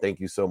 Matt, thank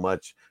you so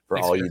much for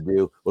all you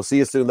do. We'll see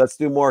you soon. Let's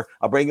do more.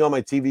 I'll bring you on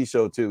my TV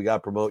show too. We got to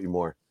promote you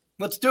more.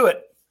 Let's do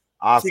it.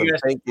 Awesome.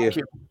 Thank you.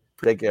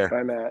 Take care.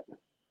 Bye, Matt.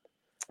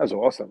 That's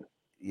awesome.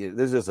 Yeah,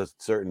 there's just a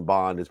certain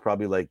bond. It's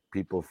probably like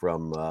people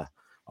from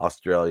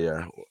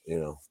Australia.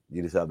 You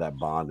just have that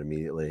bond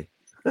immediately.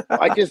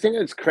 I just think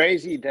it's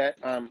crazy that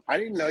I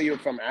didn't know you were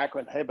from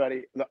Akron. Hey,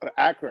 buddy,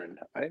 Akron.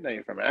 I didn't know you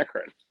were from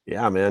Akron.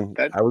 Yeah, man.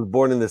 I was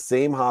born in the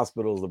same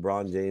hospital as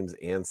LeBron James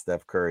and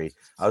Steph Curry.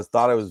 I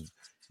thought I was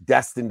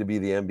destined to be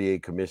the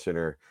NBA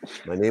commissioner.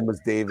 My name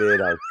was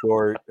David. I was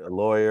short, a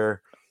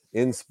lawyer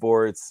in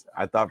sports.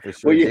 I thought for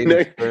sure. Well, you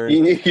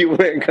knew you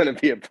weren't going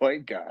to be a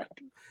point guard.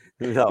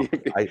 No,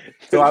 I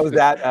was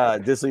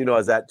at just so you know, I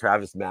was at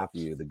Travis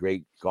Matthew, the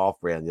great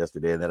golf brand,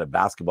 yesterday, and at a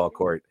basketball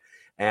court.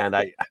 And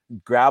I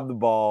grabbed the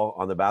ball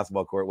on the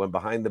basketball court, went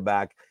behind the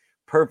back,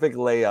 perfect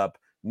layup,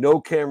 no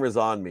cameras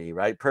on me,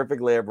 right?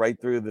 Perfect layup right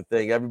through the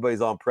thing.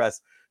 Everybody's on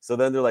press. So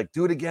then they're like,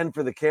 do it again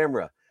for the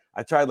camera.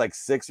 I tried like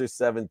 6 or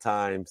 7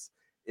 times.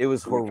 It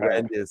was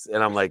horrendous.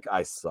 And I'm like,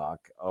 I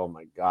suck. Oh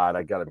my God,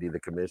 I got to be the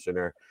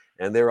commissioner.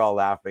 And they're all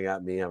laughing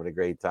at me, having a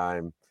great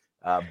time.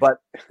 But,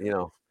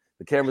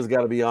 the camera's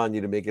got to be on you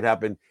to make it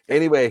happen.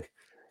 Anyway,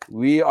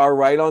 we are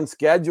right on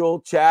schedule.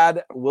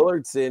 Chad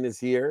Willardson is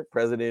here,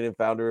 president and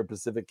founder of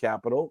Pacific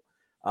Capital.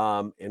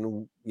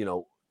 And,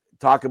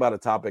 talk about a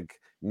topic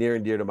near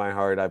and dear to my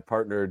heart. I've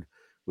partnered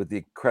with the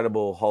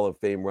incredible Hall of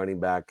Fame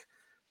running back,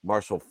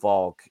 Marshall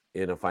Falk,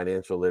 in a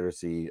financial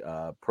literacy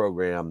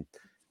program.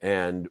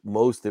 And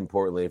most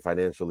importantly,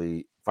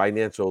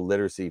 financial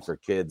literacy for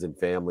kids and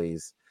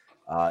families,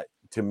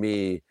 to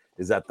me,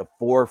 is at the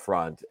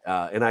forefront.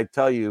 And I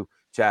tell you,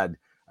 Chad,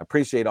 I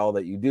appreciate all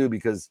that you do,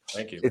 because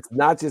Thank you. It's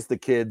not just the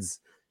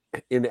kids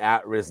in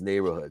at-risk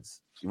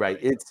neighborhoods, right?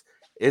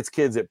 It's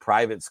kids at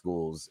private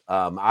schools.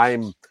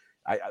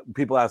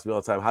 People ask me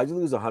all the time, how'd you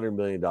lose $100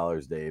 million,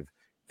 Dave?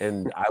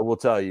 And I will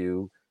tell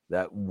you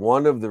that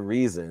one of the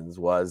reasons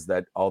was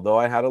that although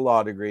I had a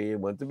law degree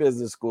and went to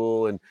business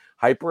school and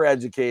hyper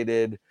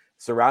educated,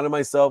 surrounded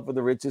myself with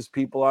the richest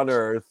people on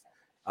earth,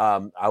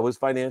 I was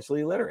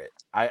financially illiterate.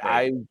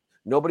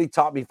 Nobody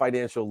taught me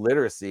financial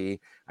literacy.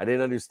 I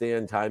didn't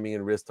understand timing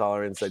and risk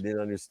tolerance. I didn't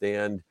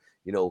understand,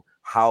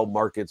 how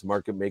market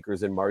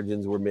makers and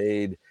margins were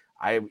made.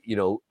 I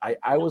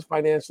was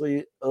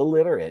financially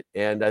illiterate.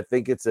 And I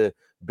think it's a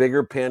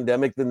bigger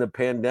pandemic than the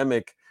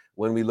pandemic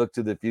when we look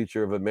to the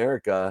future of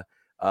America,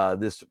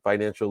 this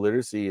financial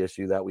literacy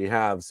issue that we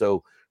have.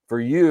 So for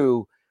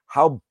you,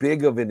 how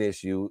big of an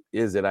issue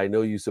is it? I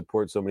know you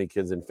support so many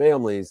kids and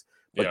families,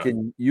 but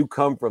can you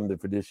come from the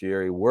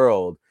fiduciary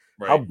world?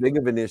 Right. How big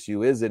of an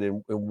issue is it,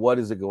 and what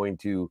is it going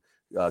to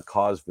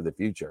cause for the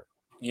future?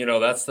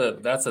 That's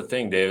the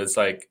thing, Dave. It's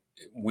like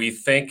we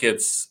think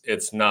it's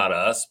not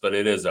us, but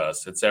it is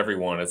us. It's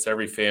everyone. It's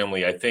every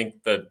family. I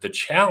think that the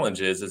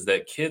challenge is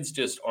that kids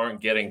just aren't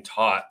getting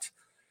taught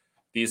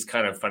these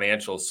kind of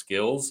financial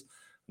skills,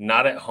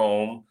 not at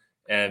home,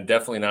 and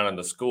definitely not in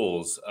the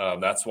schools.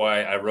 That's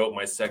why I wrote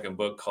my second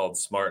book called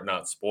Smart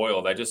Not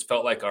Spoiled. I just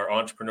felt like our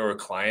entrepreneur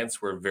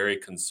clients were very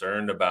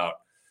concerned about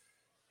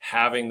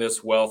having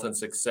this wealth and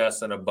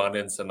success and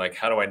abundance, and like,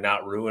 how do I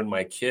not ruin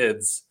my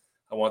kids?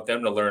 I want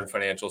them to learn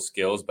financial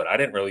skills, but I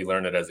didn't really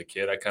learn it as a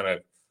kid. I kind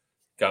of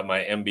got my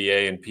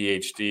MBA and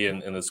PhD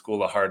in the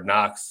School of Hard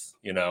Knocks,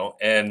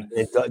 and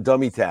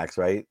dummy tax,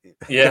 right?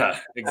 Yeah,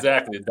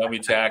 exactly. Dummy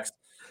tax.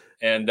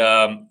 And,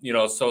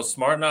 so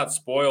Smart Not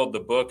Spoiled, the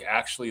book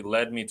actually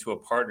led me to a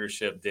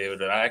partnership,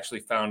 David, and I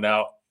actually found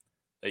out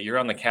that you're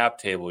on the cap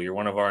table. You're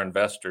one of our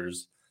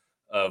investors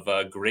of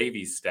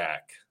Gravy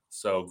Stack.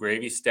 So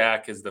Gravy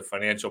Stack is the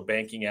financial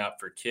banking app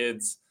for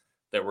kids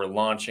that we're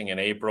launching in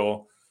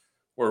April.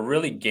 We're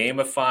really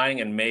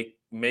gamifying and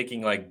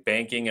making like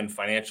banking and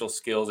financial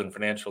skills and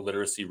financial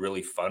literacy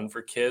really fun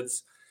for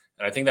kids.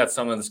 And I think that's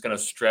something that's going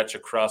to stretch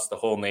across the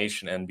whole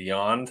nation and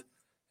beyond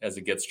as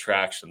it gets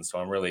traction. So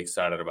I'm really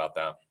excited about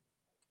that.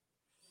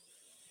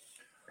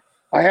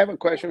 I have a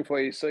question for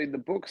you. So the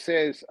book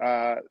says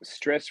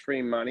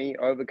stress-free money,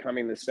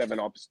 overcoming the 7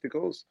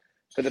 obstacles.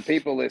 For the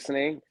people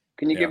listening,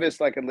 can you give us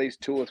like at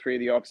least 2 or 3 of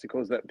the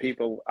obstacles that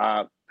people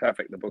are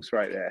perfect? The book's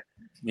right there.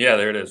 Yeah,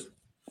 there it is.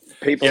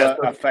 People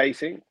are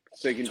facing.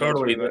 So you can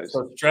totally.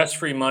 So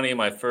Stress-Free Money,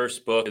 my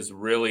first book, is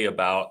really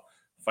about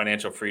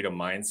financial freedom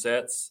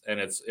mindsets. And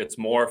it's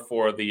more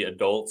for the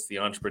adults, the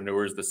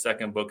entrepreneurs. The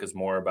second book is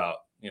more about,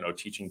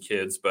 teaching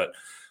kids. But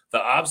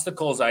the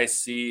obstacles I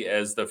see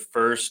as the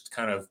first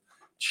kind of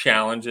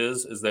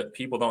challenges is that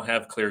people don't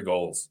have clear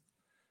goals.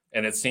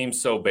 And it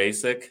seems so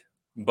basic,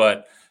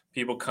 but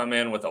people come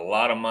in with a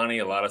lot of money,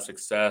 a lot of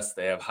success.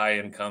 They have high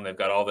income. They've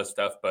got all this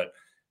stuff, but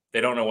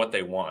they don't know what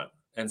they want.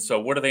 And so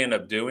what do they end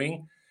up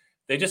doing?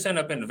 They just end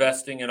up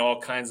investing in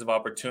all kinds of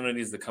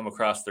opportunities that come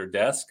across their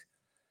desk.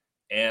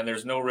 And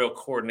there's no real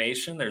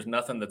coordination. There's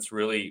nothing that's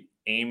really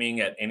aiming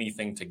at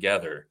anything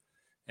together.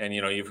 And,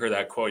 you've heard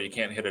that quote, you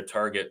can't hit a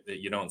target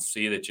that you don't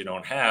see, that you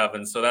don't have.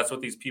 And so that's what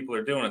these people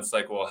are doing. It's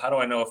like, well, how do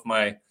I know if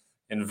my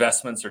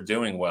investments are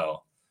doing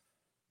well?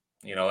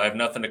 I have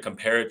nothing to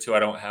compare it to.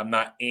 I'm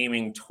not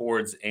aiming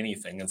towards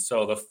anything. And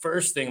so the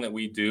first thing that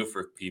we do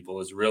for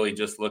people is really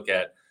just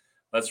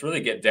let's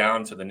really get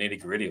down to the nitty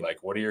gritty.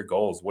 Like, what are your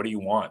goals? What do you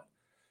want?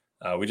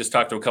 We just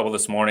talked to a couple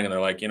this morning and they're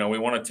like, we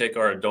want to take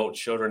our adult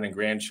children and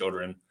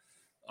grandchildren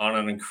on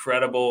an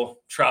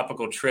incredible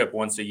tropical trip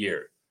once a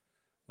year,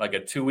 like a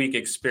 2-week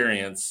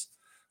experience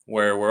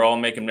where we're all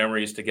making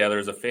memories together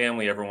as a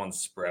family. Everyone's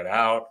spread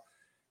out.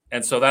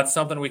 And so that's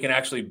something we can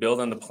actually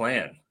build in the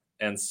plan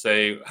and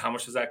say, how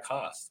much does that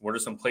cost? What are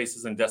some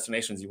places and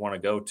destinations you want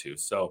to go to?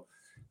 So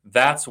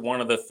that's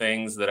one of the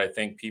things that I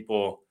think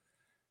people,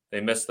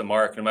 they miss the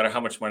mark. No matter how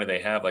much money they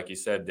have, like you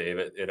said, Dave,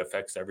 it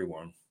affects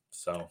everyone.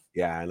 So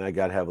yeah, and I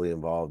got heavily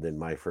involved in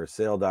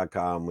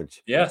myfirstsale.com,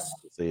 which is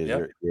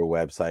your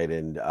website,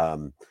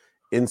 and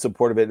in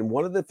support of it. And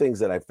one of the things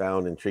that I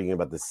found intriguing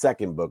about the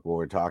second book, when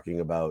we're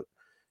talking about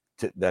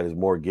that is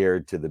more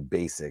geared to the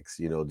basics,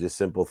 just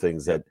simple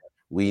things that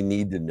we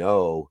need to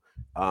know,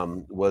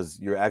 was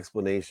your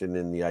explanation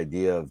in the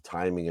idea of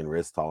timing and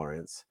risk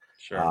tolerance.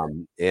 Sure.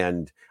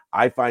 And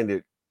I find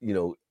it,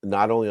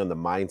 not only on the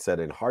mindset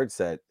and heart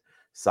set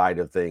side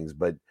of things,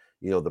 but,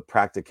 the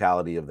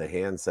practicality of the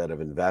handset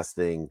of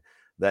investing,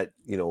 that,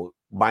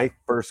 my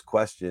first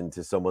question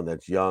to someone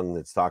that's young,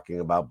 that's talking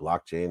about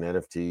blockchain,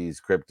 NFTs,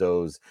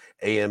 cryptos,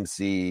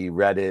 AMC,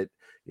 Reddit,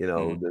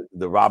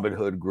 the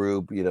Robinhood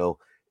group,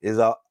 is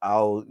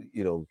I'll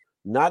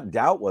not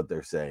doubt what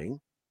they're saying,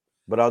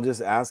 but I'll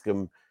just ask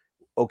them,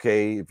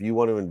 okay, if you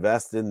want to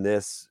invest in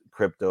this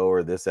crypto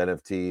or this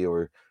NFT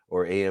or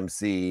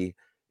AMC,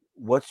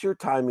 what's your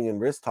timing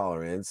and risk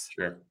tolerance?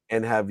 Sure.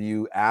 And have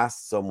you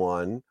asked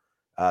someone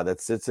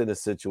that sits in a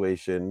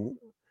situation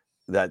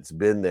that's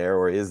been there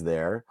or is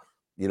there,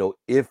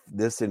 if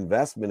this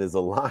investment is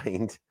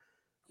aligned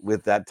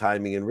with that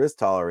timing and risk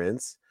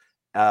tolerance?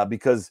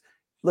 Because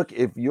look,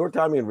 if your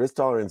timing and risk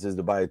tolerance is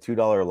to buy a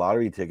 $2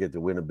 lottery ticket to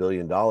win $1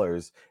 billion,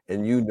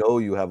 and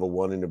you have a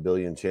 1 in a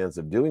billion chance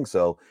of doing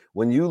so,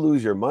 when you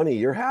lose your money,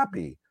 you're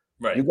happy.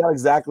 Right. You got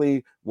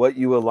exactly what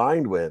you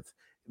aligned with.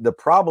 The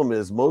problem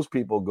is most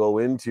people go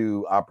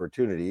into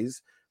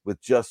opportunities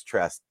with just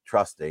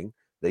trusting.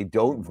 They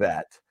don't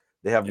vet.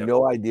 They have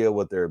no idea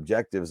what their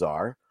objectives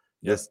are,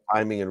 this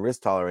timing and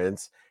risk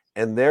tolerance.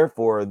 And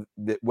therefore,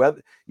 the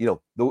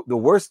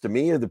worst to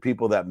me are the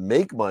people that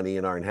make money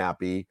and aren't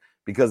happy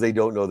because they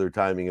don't know their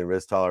timing and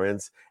risk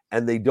tolerance,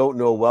 and they don't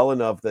know well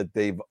enough that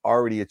they've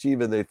already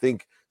achieved, and they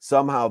think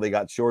somehow they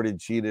got shorted,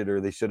 cheated,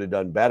 or they should have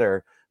done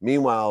better.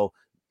 Meanwhile,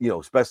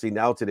 especially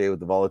now today with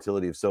the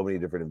volatility of so many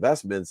different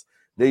investments,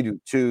 they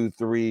do 2,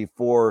 3,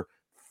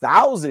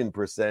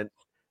 4,000%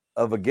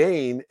 of a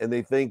gain, and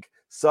they think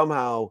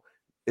somehow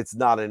it's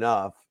not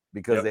enough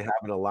because they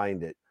haven't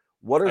aligned it.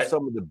 What are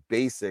some of the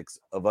basics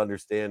of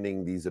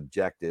understanding these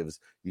objectives?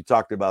 You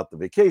talked about the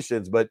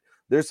vacations, but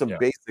there's some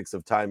basics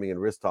of timing and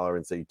risk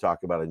tolerance that you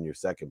talk about in your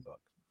second book.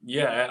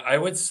 Yeah, I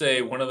would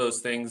say one of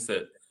those things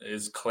that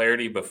is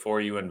clarity before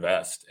you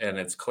invest, and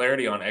it's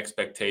clarity on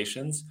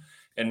expectations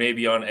and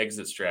maybe on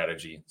exit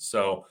strategy.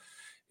 So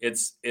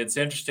it's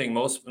interesting.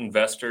 Most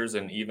investors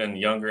and even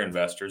younger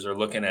investors are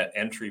looking at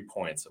entry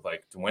points of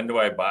like, when do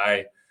I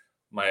buy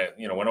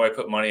when do I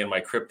put money in my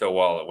crypto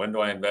wallet? When do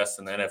I invest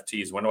in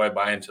NFTs? When do I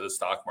buy into the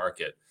stock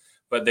market?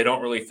 But they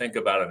don't really think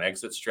about an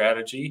exit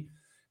strategy.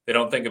 They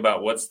don't think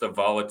about what's the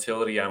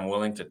volatility I'm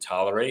willing to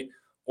tolerate.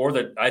 Or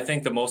I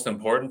think the most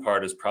important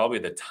part is probably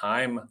the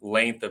time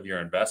length of your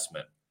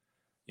investment.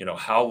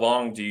 How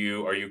long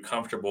are you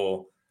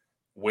comfortable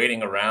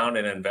waiting around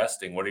and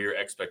investing? What are your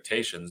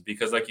expectations?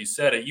 Because like you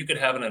said, you could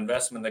have an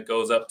investment that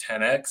goes up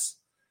 10x.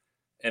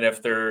 And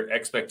if their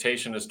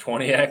expectation is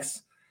 20x,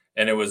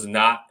 and it was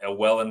not a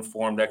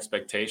well-informed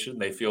expectation,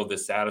 they feel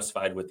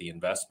dissatisfied with the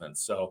investment.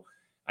 So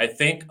I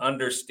think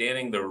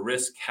understanding the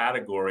risk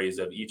categories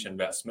of each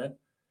investment,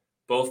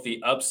 both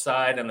the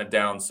upside and the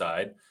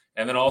downside,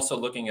 and then also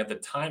looking at the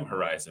time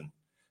horizon.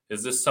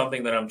 Is this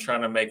something that I'm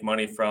trying to make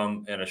money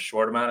from in a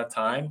short amount of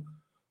time?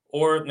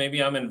 Or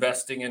maybe I'm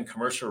investing in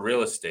commercial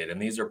real estate,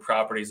 and these are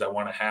properties I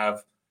want to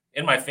have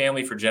in my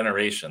family for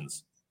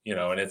generations,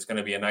 and it's going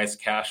to be a nice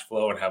cash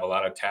flow and have a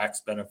lot of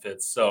tax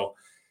benefits. So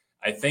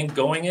I think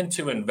going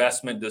into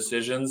investment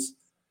decisions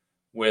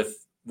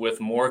with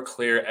more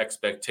clear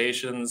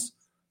expectations,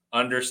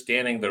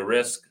 understanding the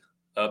risk,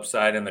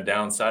 upside and the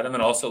downside, and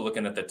then also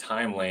looking at the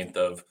time length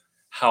of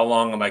how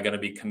long am I going to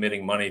be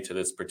committing money to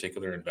this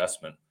particular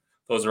investment.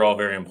 Those are all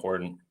very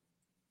important.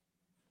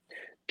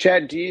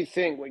 Chad, do you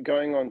think we're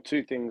going on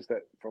two things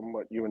that from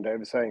what you and Dave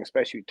are saying,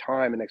 especially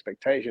time and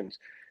expectations,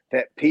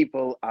 that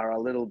people are a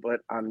little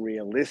bit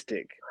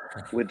unrealistic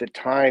with the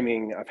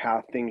timing of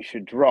how things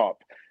should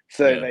drop?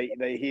 So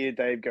they hear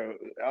Dave go,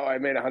 oh, I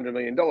made $100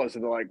 million. And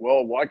they're like,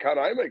 well, why can't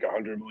I make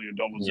 $100 million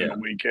in a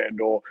weekend?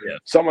 Or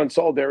someone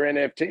sold their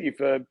NFT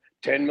for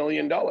 $10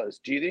 million.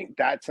 Do you think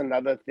that's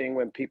another thing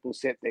when people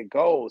set their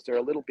goals? They're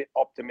a little bit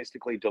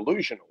optimistically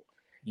delusional.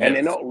 And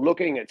they're not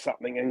looking at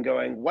something and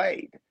going,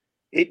 wait,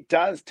 it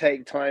does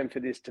take time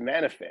for this to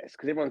manifest.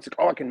 Because everyone's like,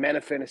 oh, I can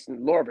manifest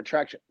in the law of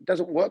attraction. It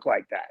doesn't work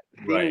like that.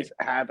 Things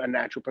have a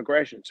natural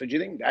progression. So do you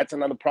think that's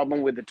another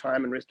problem with the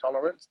time and risk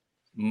tolerance?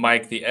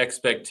 Mike, the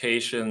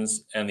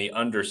expectations and the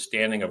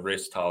understanding of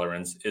risk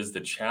tolerance is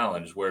the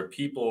challenge, where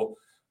people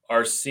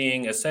are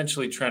seeing,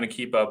 essentially trying to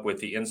keep up with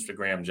the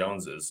Instagram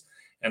Joneses,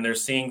 and they're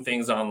seeing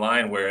things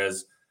online.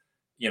 Whereas,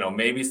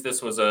 maybe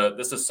this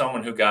is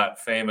someone who got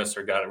famous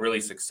or got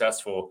really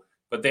successful,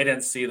 but they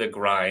didn't see the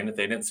grind.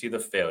 They didn't see the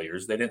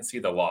failures. They didn't see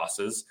the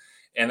losses.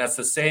 And that's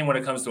the same when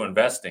it comes to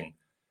investing.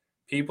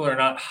 People are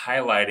not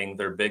highlighting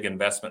their big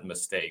investment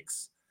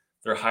mistakes.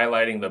 They're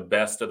highlighting the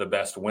best of the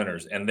best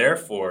winners. And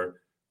therefore,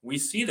 we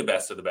see the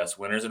best of the best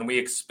winners, and we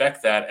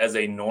expect that as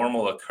a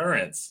normal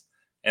occurrence.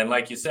 And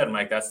like you said,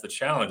 Mike, that's the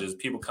challenge, is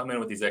people come in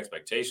with these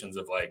expectations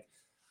of like,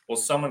 well,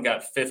 someone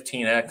got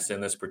 15x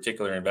in this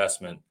particular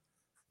investment.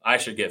 I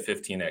should get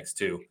 15x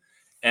too.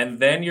 And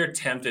then you're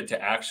tempted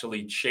to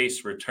actually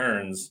chase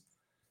returns.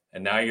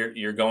 And now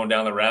you're going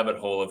down the rabbit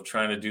hole of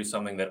trying to do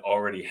something that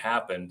already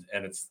happened.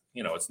 And it's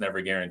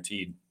never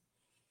guaranteed.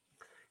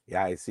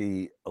 Yeah, I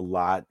see a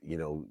lot,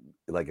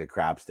 like a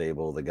craps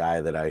table, the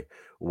guy that I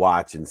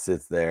watch and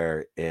sits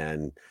there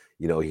and,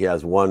 he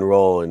has one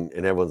roll and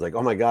everyone's like,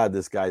 oh my God,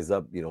 this guy's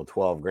up,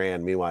 12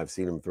 grand. Meanwhile, I've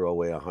seen him throw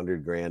away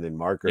 100 grand in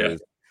markers.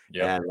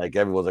 Yeah. And like,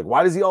 everyone's like,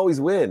 why does he always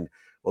win?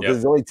 Well, because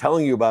he's only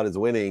telling you about his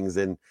winnings.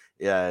 And,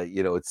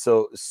 it's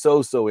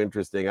so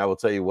interesting. I will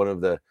tell you, one of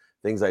the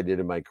things I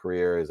did in my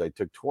career is I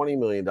took $20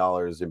 million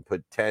and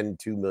put 10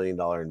 $2 million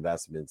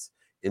investments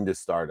into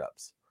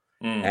startups.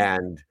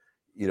 And,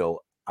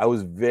 I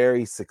was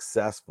very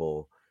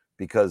successful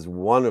because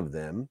one of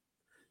them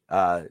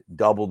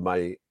doubled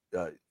my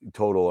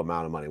total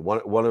amount of money.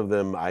 One of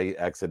them I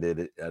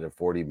exited at a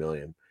 40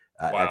 million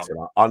exit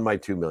on my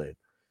 2 million.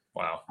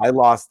 Wow. I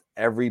lost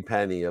every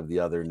penny of the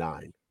other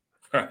 9.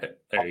 Right.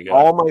 There you go.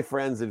 All my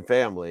friends and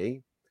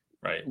family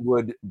right.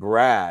 would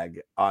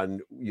brag on,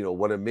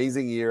 what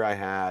amazing year I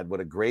had, what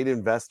a great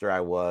investor I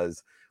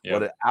was,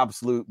 what an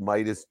absolute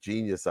Midas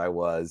genius I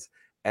was.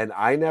 And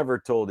I never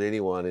told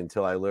anyone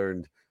until I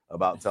learned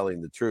about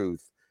telling the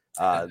truth,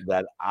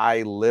 that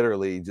I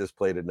literally just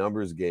played a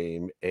numbers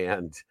game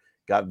and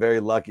got very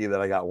lucky that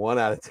I got 1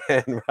 out of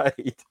 10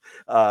 right.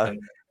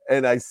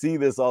 And I see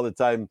this all the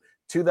time.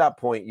 To that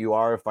point, you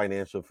are a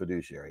financial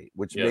fiduciary,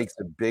 which makes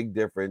a big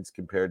difference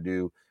compared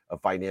to a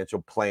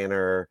financial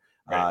planner.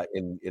 Right.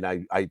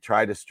 And I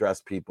try to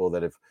stress people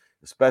that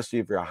especially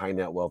if you're a high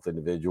net wealth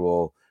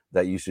individual,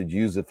 that you should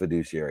use a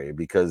fiduciary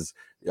because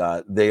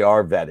they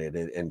are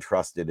vetted and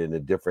trusted in a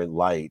different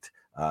light.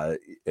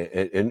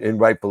 And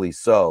rightfully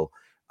so.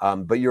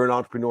 But you're an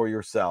entrepreneur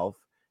yourself,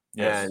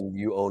 and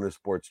you own a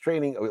sports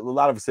training. A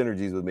lot of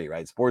synergies with me,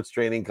 right? Sports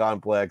training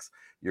complex.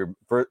 You're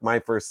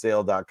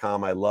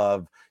myfirstsale.com. I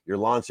love. You're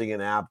launching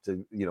an app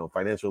to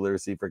financial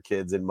literacy for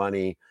kids and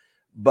money.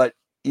 But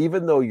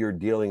even though you're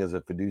dealing as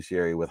a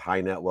fiduciary with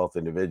high net wealth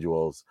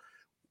individuals,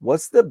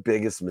 what's the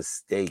biggest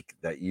mistake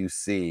that you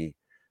see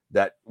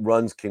that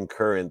runs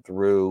concurrent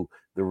through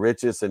the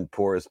richest and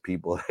poorest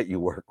people that you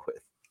work with?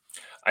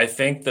 I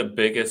think the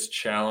biggest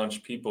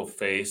challenge people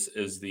face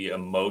is the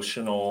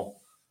emotional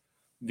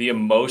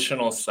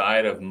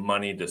side of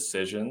money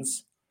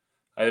decisions.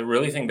 I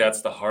really think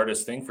that's the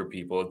hardest thing for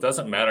people. It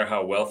doesn't matter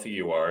how wealthy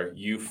you are.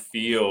 You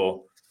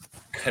feel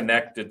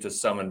connected to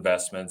some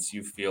investments.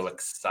 You feel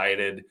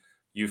excited.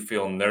 You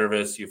feel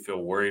nervous. You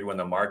feel worried when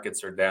the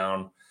markets are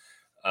down.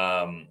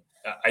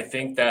 I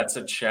think that's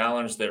a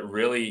challenge that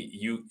really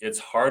it's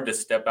hard to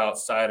step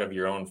outside of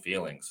your own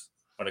feelings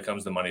when it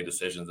comes to money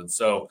decisions. And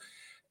so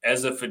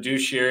as a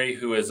fiduciary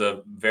who is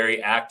a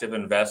very active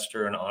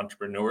investor and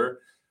entrepreneur,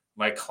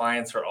 my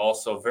clients are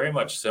also very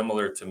much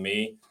similar to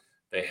me.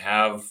 They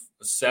have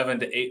 7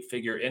 to 8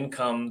 figure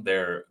income.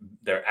 They're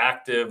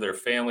active. They're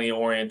family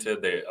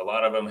oriented. A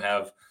lot of them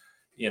have,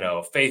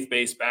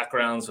 faith-based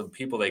backgrounds of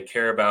people they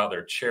care about.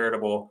 They're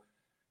charitable,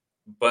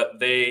 but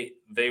they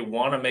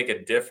want to make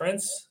a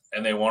difference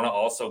and they want to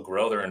also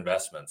grow their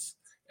investments.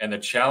 And the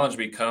challenge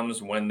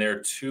becomes when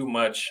they're too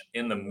much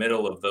in the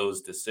middle of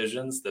those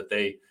decisions that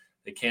they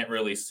can't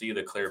really see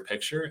the clear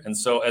picture. And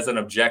so as an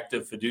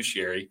objective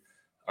fiduciary,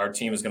 our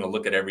team is going to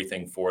look at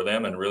everything for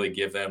them and really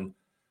give them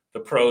the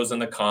pros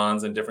and the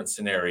cons and different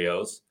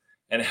scenarios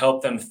and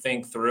help them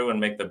think through and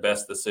make the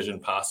best decision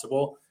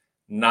possible,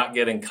 not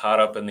getting caught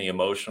up in the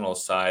emotional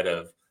side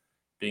of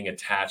being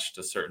attached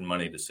to certain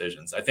money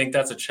decisions. I think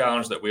that's a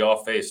challenge that we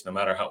all face, no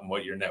matter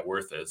what your net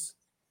worth is.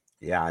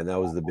 Yeah, and that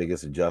was the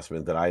biggest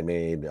adjustment that I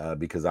made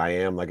because I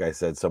am, like I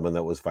said, someone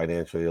that was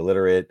financially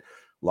illiterate,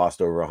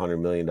 lost over $100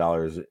 million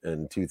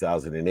in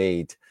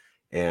 2008,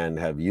 and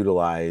have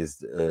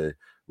utilized a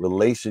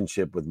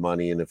relationship with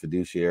money and a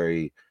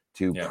fiduciary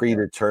to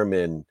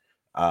predetermine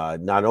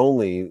not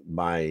only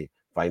my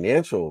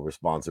financial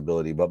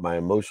responsibility, but my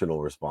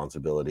emotional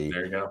responsibility.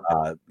 There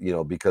you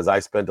go. Because I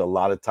spent a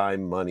lot of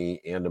time,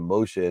 money, and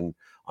emotion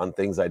on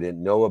things I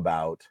didn't know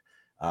about,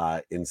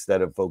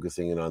 instead of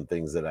focusing in on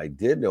things that I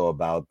did know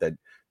about that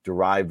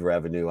derived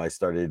revenue. I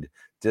started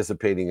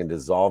dissipating and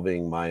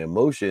dissolving my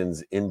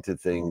emotions into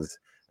things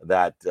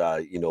that,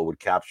 would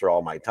capture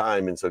all my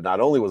time. And so not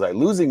only was I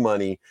losing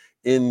money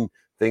in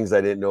things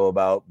I didn't know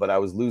about, but I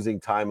was losing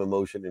time,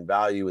 emotion, and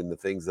value in the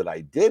things that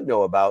I did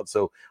know about.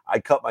 So I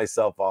cut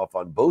myself off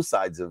on both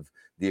sides of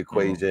the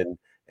equation.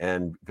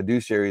 And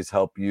fiduciaries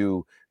help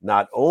you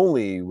not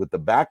only with the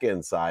back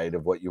end side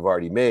of what you've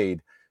already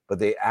made, but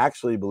they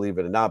actually, believe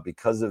it or not,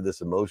 because of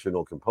this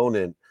emotional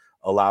component,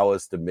 allow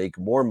us to make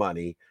more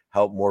money,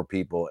 help more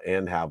people,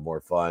 and have more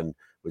fun,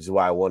 which is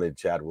why I wanted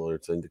Chad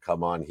Willardson to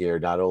come on here.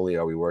 Not only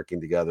are we working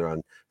together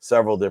on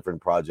several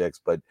different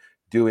projects, but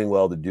doing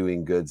well to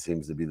doing good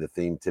seems to be the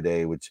theme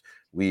today, which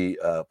we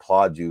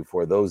applaud you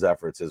for those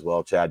efforts as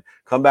well. Chad,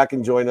 come back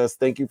and join us.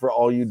 Thank you for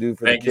all you do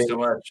for the kids. Thank you so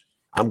much.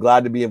 I'm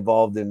glad to be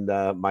involved in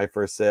My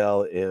First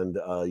Sale and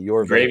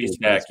your Gravy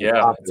Stack.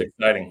 Yeah, it's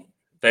exciting.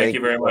 Thank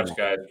you very much,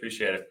 guys.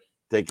 Appreciate it.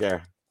 Take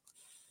care.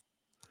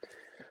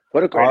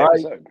 What a great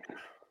episode.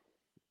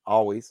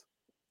 always.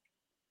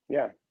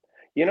 Yeah.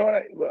 You know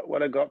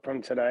what I got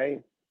from today?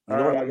 You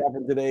know what I got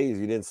from today is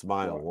you didn't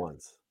smile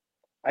once.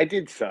 I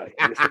did so.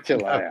 You're such a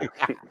liar.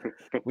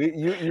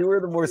 You were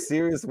the more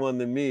serious one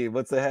than me.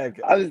 What's the heck?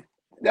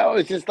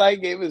 It's just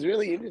like, it was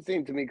really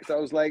interesting to me because I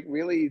was like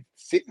really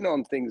sitting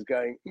on things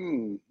going,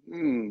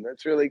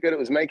 that's really good. It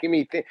was making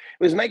me think.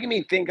 It was making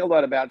me think a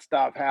lot about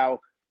stuff, how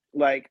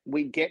like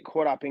we get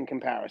caught up in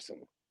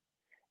comparison.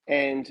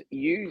 And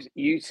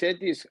you said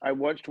this, I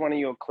watched one of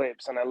your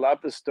clips and I love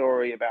the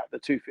story about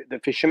the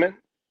fishermen.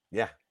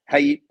 Yeah. How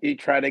you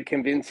try to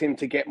convince him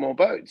to get more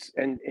boats.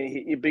 And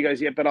he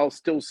goes, yeah, but I'll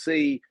still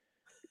see,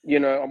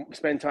 I'll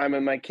spend time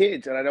with my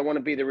kids and I don't want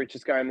to be the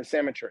richest guy in the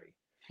cemetery.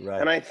 Right.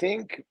 And I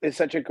think it's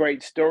such a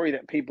great story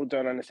that people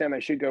don't understand.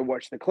 They should go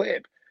watch the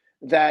clip.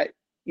 That,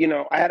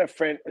 I had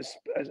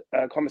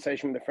a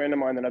conversation with a friend of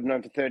mine that I've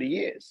known for 30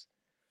 years.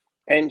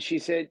 And she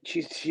said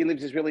she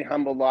lives this really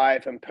humble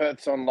life and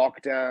Perth's on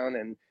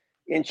lockdown.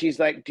 And she's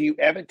like, do you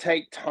ever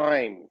take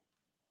time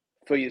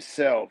for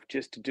yourself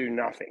just to do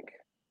nothing?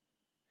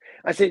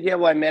 I said, yeah,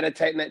 well, I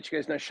meditate and that. She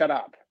goes, no, shut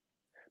up.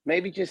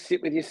 Maybe just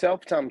sit with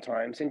yourself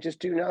sometimes and just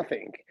do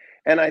nothing.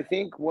 And I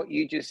think what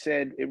you just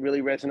said, it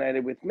really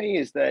resonated with me,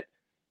 is that,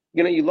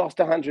 you lost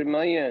 100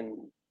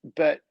 million,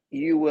 but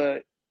you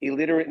were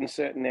illiterate in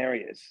certain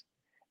areas.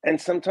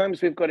 And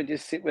sometimes we've got to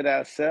just sit with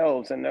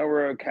ourselves and know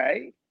we're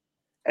okay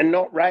and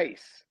not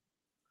race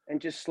and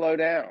just slow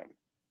down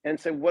and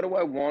say, what do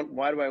I want?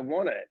 Why do I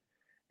want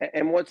it?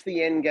 And what's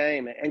the end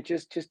game? And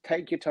just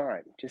take your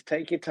time. Just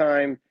take your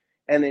time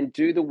and then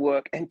do the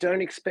work, and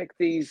don't expect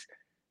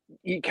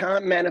you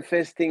can't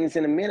manifest things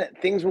in a minute.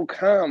 Things will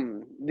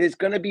come. There's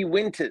going to be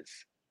winters.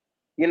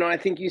 I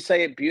think you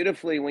say it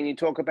beautifully when you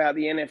talk about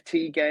the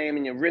NFT game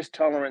and your risk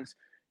tolerance.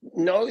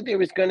 Know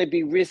there is going to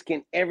be risk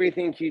in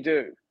everything you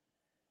do,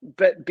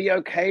 but be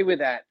okay with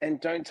that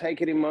and don't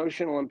take it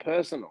emotional and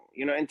personal.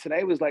 And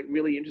today was like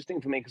really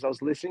interesting for me because I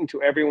was listening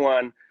to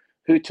everyone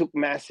who took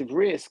massive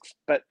risks,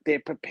 but they're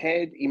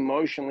prepared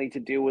emotionally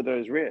to deal with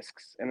those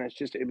risks. And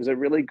it was a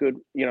really good,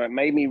 it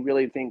made me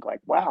really think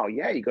like, wow,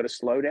 yeah, you got to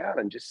slow down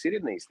and just sit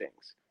in these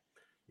things.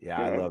 Yeah,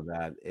 I love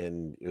that.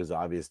 And it was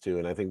obvious too.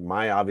 And I think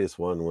my obvious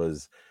one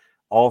was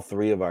all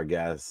three of our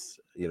guests,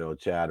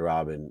 Chad,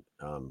 Robin,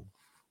 I'm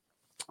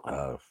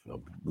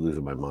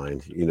losing my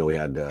mind. We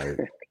had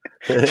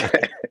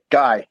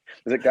Guy.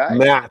 Was it Guy?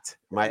 Matt,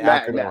 my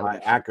Matt,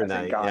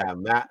 acronite.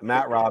 Yeah,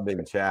 Matt,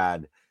 Robin,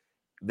 Chad.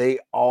 They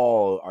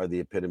all are the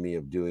epitome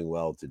of doing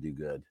well to do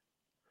good.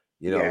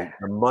 The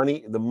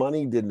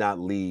money did not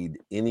lead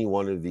any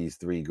one of these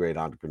three great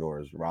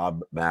entrepreneurs,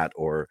 Rob, Matt,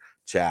 or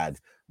Chad.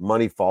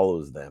 Money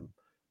follows them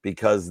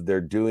because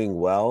they're doing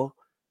well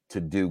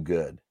to do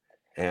good.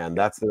 And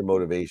that's their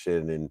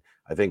motivation. And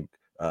I think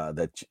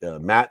that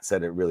Matt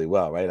said it really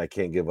well, right? I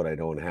can't give what I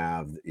don't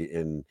have.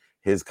 In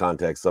his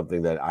context,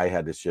 something that I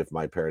had to shift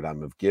my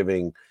paradigm of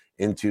giving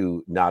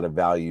into not a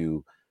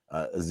value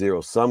a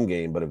zero-sum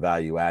game, but a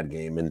value-add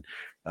game. And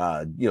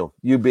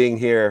you being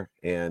here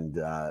and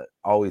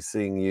always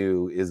seeing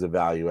you is a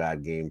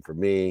value-add game for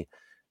me.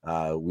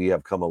 We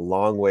have come a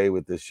long way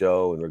with this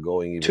show, and we're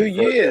going even 2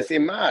 years further.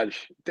 in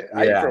March,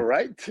 April,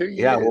 right? 2 years.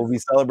 Yeah, we'll be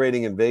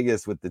celebrating in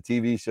Vegas with the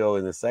TV show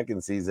in the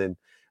second season.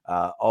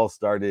 All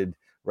started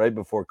right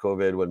before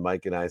COVID when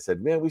Mike and I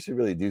said, man, we should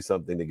really do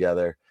something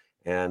together.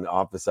 And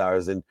office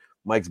hours, and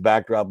Mike's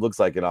backdrop looks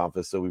like an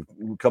office, so we've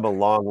come a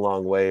long,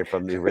 long way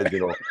from the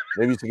original.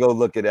 Maybe you should go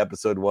look at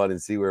episode 1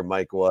 and see where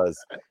Mike was.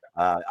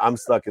 I'm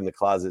stuck in the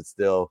closet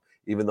still,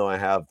 even though I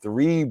have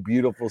 3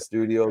 beautiful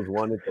studios,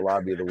 one at the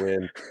Lobby of the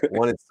Wynn,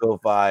 one at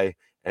SoFi,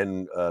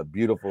 and a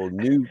beautiful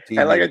new TV.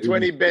 And like a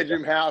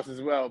 20-bedroom house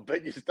as well,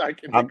 but you're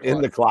stuck in the closet. I'm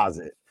in the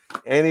closet.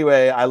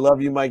 Anyway, I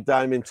love you, Mike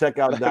Diamond. Check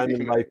out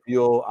Diamond Life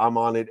Fuel. I'm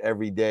on it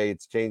every day.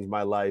 It's changed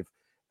my life,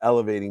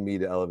 elevating me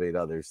to elevate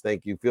others.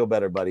 Thank you. Feel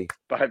better, buddy.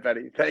 Bye,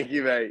 buddy. Thank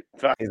you, mate.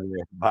 Bye.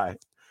 Bye.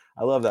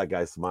 I love that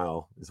guy's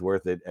smile. It's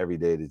worth it every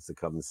day to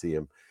come and see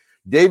him.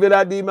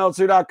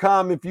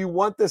 David@dmeltzer.com. If you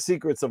want the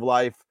secrets of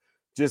life,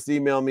 just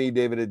email me,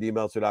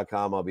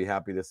 David@dmeltzer.com. I'll be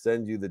happy to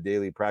send you the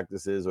daily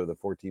practices or the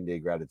 14-day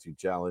gratitude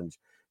challenge.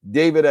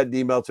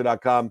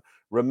 David@dmeltzer.com.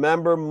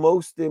 Remember,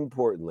 most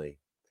importantly,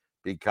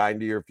 be kind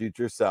to your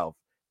future self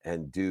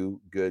and do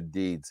good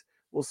deeds.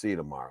 We'll see you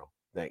tomorrow.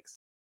 Thanks.